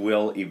we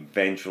will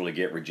eventually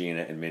get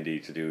Regina and Mindy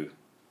to do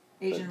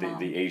Asian mom.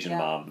 the Asian Yeah.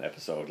 mom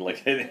episode.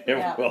 Like it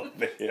Yeah. will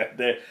be.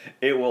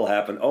 It will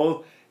happen.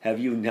 Oh, have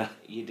you not?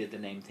 You did the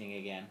name thing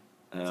again.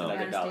 Oh. another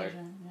Anastasia, dollar.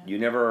 yeah. You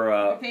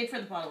never. We paid for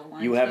the bottle of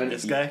wine. you too. haven't-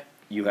 This guy?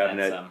 You haven't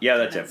That's, had. Yeah,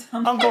 that's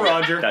him. Uncle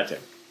Roger. That's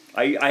him.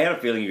 I had a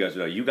feeling you guys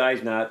would know. You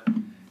guys not.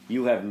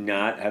 You have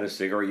not had a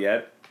cigarette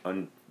yet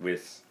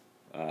with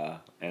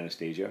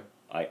Anastasia.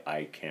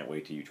 I can't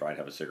wait till you try and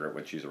have a cigarette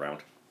when she's around.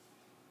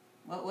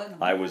 What?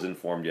 I was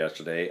informed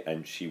yesterday,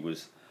 and she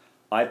was.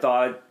 I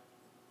thought.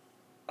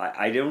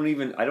 I don't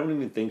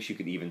even think she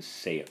could even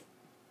say it.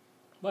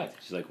 What?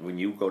 She's like, when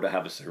you go to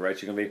have a cigarette,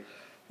 she's gonna be,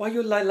 why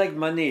you like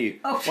money?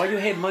 Oh. Why you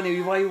hate money?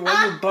 Why you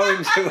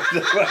burn?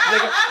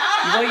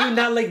 Why you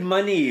not like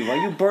money? Why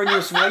you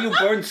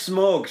burn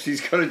smoke?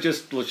 She's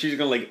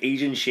gonna like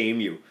Asian shame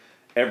you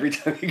every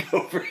time you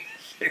go for a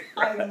cigarette.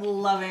 I'm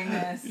loving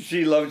this.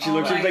 She Oh looks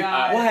my she's like,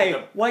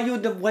 God. why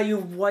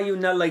you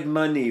not like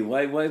money?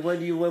 Why you burn?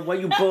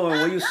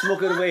 Why you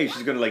smoke it away?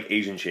 She's gonna like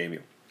Asian shame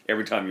you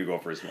every time you go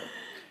for a smoke.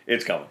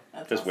 It's coming.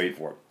 That's Just awesome. wait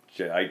for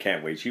it. I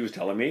can't wait. She was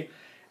telling me,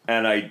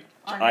 and I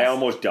Honest.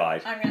 almost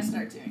died. I'm gonna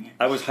start doing it.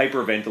 I was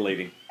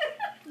hyperventilating.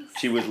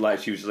 She was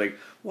like,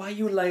 why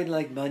you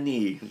like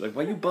money? Like,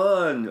 why you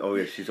burn? Oh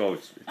yeah, she's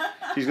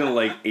gonna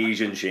like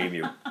Asian shame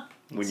you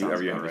when you Sounds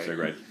ever have about a right.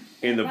 cigarette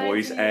in the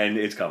Reminds voice, me- and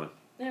it's coming.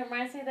 It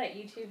reminds me of that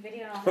YouTube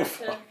video, and I'll Oh, have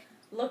to fuck.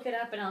 look it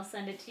up and I'll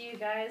send it to you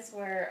guys,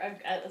 where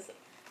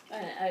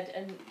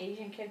an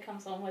Asian kid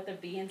comes home with a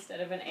B instead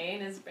of an A,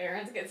 and his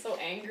parents get so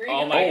angry.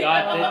 Oh and my they-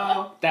 God!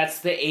 Oh. That's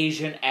the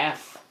Asian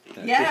F.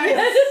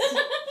 Yes.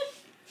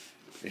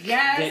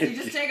 Yes. You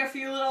just take a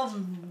few little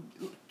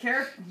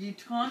you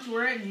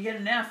contour it and you get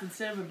an F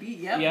instead of a B.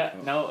 Yep. Yeah.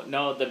 No.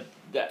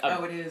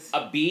 Oh, it is.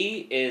 A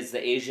B is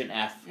the Asian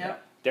F.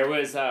 Yep. There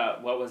was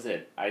what was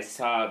it? I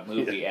saw a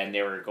movie and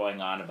they were going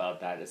on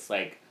about that. It's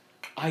like,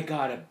 I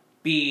got a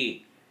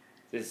B.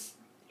 This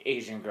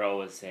Asian girl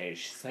was saying,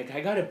 she's like, I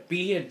got a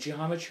B in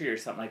geometry or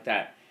something like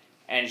that.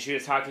 And she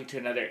was talking to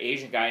another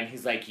Asian guy, and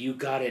he's like, you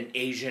got an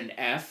Asian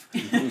F?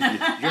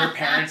 Your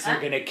parents are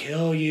gonna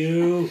kill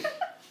you.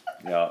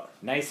 Yeah.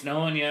 Nice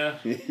knowing you.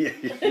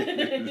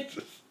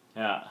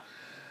 Yeah.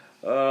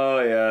 Oh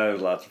yeah,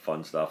 there's lots of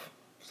fun stuff.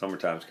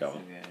 Summertime's So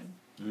coming.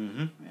 good.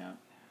 Mm-hmm. Yeah.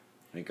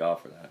 Thank God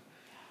for that.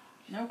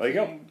 No There you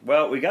go. kidding.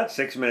 Well, we got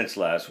 6 minutes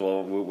left.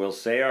 We'll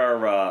say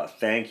our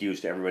thank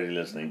yous to everybody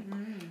listening.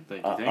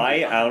 Thank you. Thank I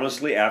you.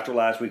 honestly, after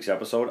last week's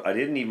episode, I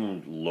didn't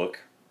even look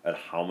at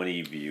how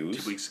many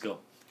views. 2 weeks ago.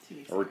 2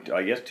 weeks Or ago.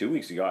 I guess 2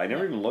 weeks ago. I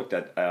never even looked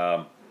at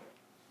how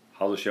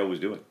the show was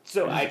doing.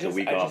 So I just took a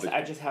week off.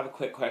 I just have a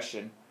quick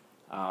question,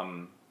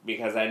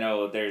 because I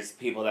know there's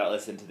people that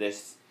listen to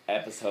this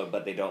episode,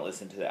 but they don't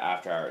listen to the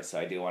after hours. So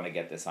I do want to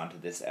get this onto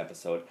this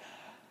episode.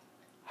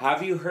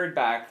 Have you heard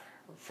back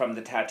from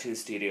the tattoo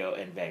studio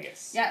in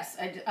Vegas? Yes,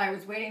 I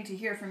was waiting to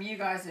hear from you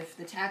guys if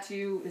the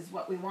tattoo is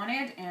what we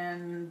wanted,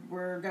 and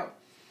we're go.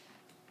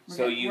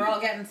 We're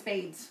all getting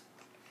spades.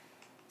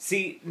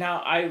 See, now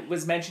I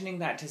was mentioning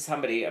that to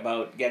somebody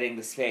about getting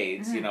the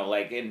spades, Mm-hmm. you know,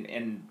 like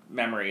in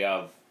memory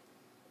of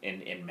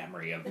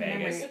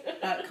Vegas.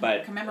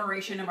 But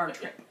Commemoration of our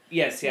trip.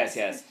 yes.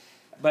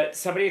 But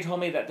somebody told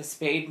me that the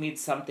spade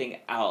means something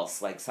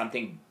else, like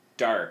something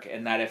dark,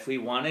 and that if we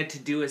wanted to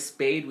do a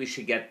spade, we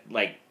should get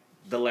like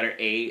the letter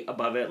A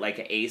above it, like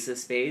an ace of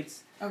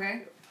spades,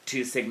 Okay.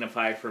 to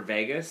signify for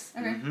Vegas.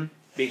 Okay. Mm-hmm.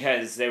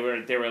 Because they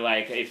were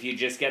like, if you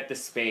just get the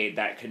spade,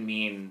 that could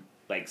mean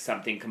like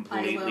something I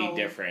completely will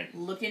different.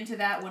 look into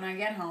that when I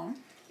get home,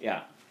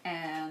 Yeah.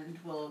 and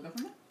we'll go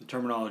from there. The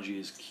terminology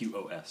is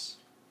QOS.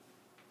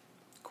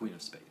 Queen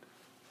of Spade.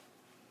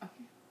 Okay.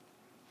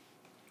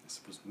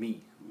 This was me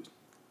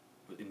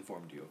who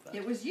informed you of that.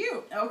 It was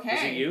you. Okay.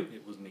 Was it you?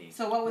 It was me.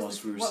 So what was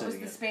Whilst the, we were what was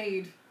sitting the at-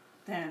 spade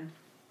then?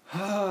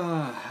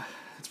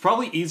 It's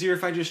probably easier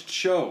if I just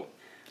show.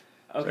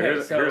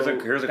 Okay, So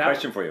here's a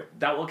question for you.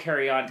 That will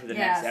carry on to the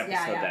next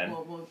episode then.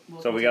 We'll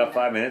So we continue got that.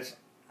 5 minutes.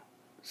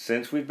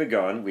 Since we've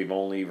begun, we've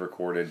only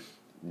recorded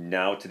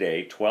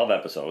today 12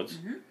 episodes.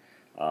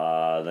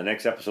 Mm-hmm. The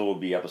next episode will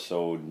be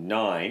episode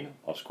 9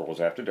 of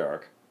Squirrels After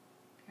Dark.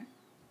 Okay.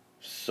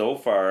 So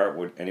far,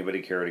 would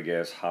anybody care to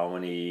guess how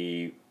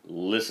many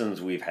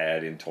listens we've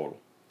had in total?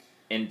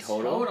 In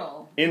total?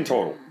 Total. In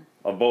total.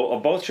 Of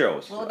both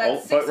shows. Well,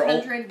 about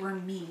 600 were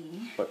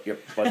me.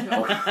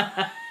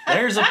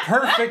 There's a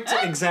perfect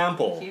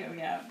example. Thank you,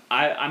 yeah.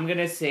 I'm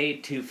gonna say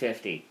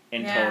 250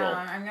 in yeah, total.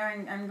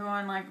 I'm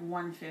going like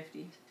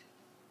 150.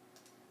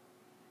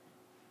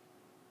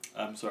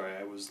 I'm sorry,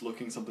 I was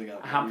looking something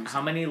up.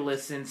 How many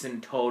listens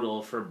in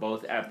total for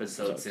both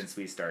episodes since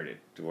we started?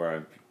 To where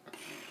I'm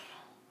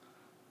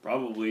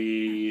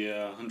Probably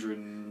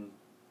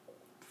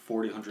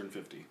 140,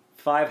 150.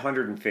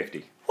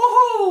 550.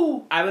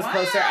 Woohoo! I was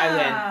closer. I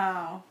win.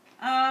 Wow.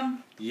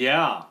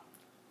 Yeah.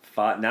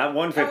 Not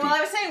 150. Well,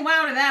 I was saying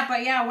wow to that,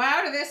 but yeah,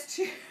 wow to this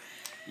too.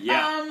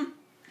 Yeah.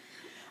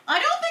 I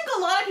don't think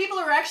a lot of people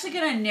are actually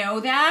gonna know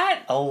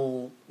that.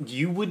 Oh,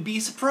 you would be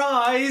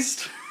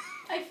surprised.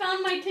 I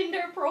found my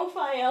Tinder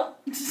profile.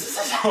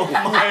 Oh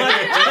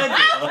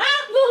my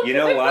Look, You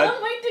know I what?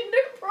 found my Tinder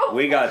profile.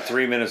 We got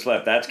 3 minutes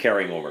left. That's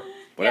carrying over.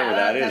 Whatever Yeah,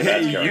 that is, that's that's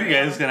goodness. carrying You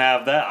over. guys can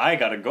have that. I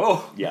gotta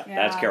go. Yeah,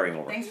 that's carrying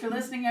over. Thanks for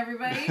listening,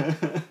 everybody.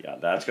 Yeah,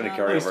 that's going to We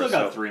carry We over. still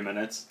got So- 3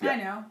 minutes. Yeah. I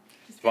know.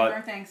 Just give our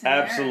But thanks in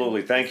there.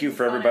 absolutely, thank you This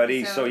for is a fun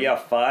everybody. So episode. yeah,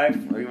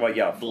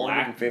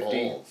 Black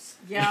 450, Bulls.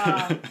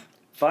 Yeah,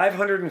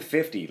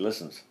 550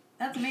 listens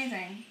that's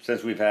amazing.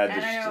 since we've had And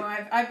this. I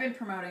know I've been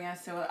promoting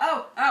us. So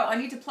I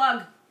need to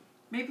plug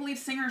Maple Leaf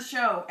Singers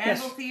Show,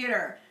 Anvil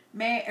Theater,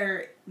 May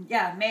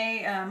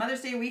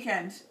Mother's Day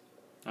weekend.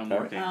 I'm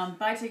working.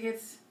 Buy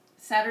tickets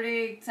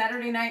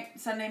Saturday night,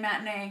 Sunday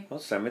matinee. Well,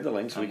 send me the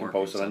link so we I'm can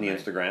working post it on the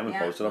Sunday. Instagram and Yeah,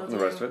 post it up will and the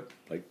do. rest of it.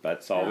 Like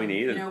that's all we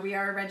need. You And, know, we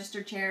are a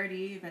registered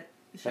charity, but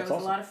the show's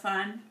awesome. a lot of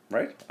fun.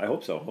 right? I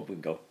hope so. Hope we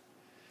can go.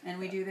 And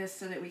we do this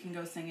so that we can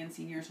go sing in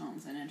seniors'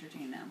 homes and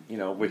entertain them. You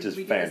know, which is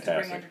we do this to bring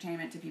fantastic,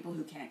 entertainment to people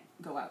who can't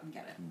go out and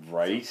get it.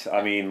 right?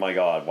 I mean, my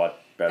God, what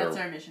better? That's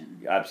our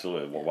mission.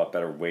 Absolutely. Well, what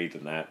better way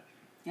than that?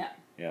 Yeah.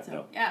 Yeah. So,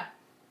 No. yeah.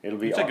 It'll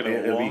be It's taken a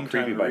it'll long be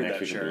creepy time to by read next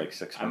that week. It'll be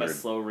shirt. like I'm a 600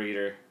 slow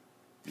reader.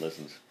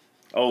 listens.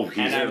 Oh,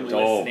 he's And I'm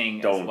oh,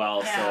 listening don't. as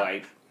well, Yeah. so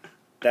I...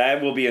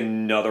 That will be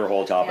another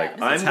whole topic.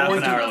 Yeah, I'm half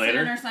going an to. hour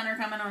later. Our son are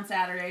coming on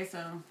Saturday,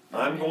 so.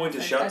 I'm going to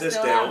I shut this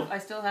still down. I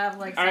still have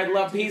like. Alright, Saturday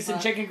love, to peace, and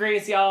plug. chicken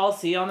grease, y'all.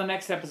 See you on the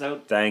next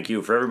episode. Thank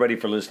you for everybody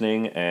for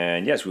listening,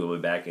 and yes, we will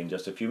be back in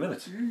just a few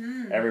minutes.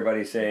 Mm-hmm.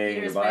 Everybody say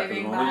Peter's goodbye for the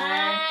waving moment.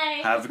 Bye.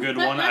 Have a good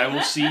one. I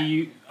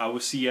will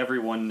see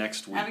everyone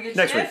next week. Have a good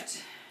Next week.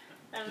 shift.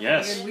 Have a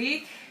Yes. Have a good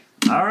week.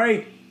 All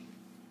right,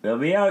 we'll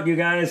be out, you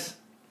guys.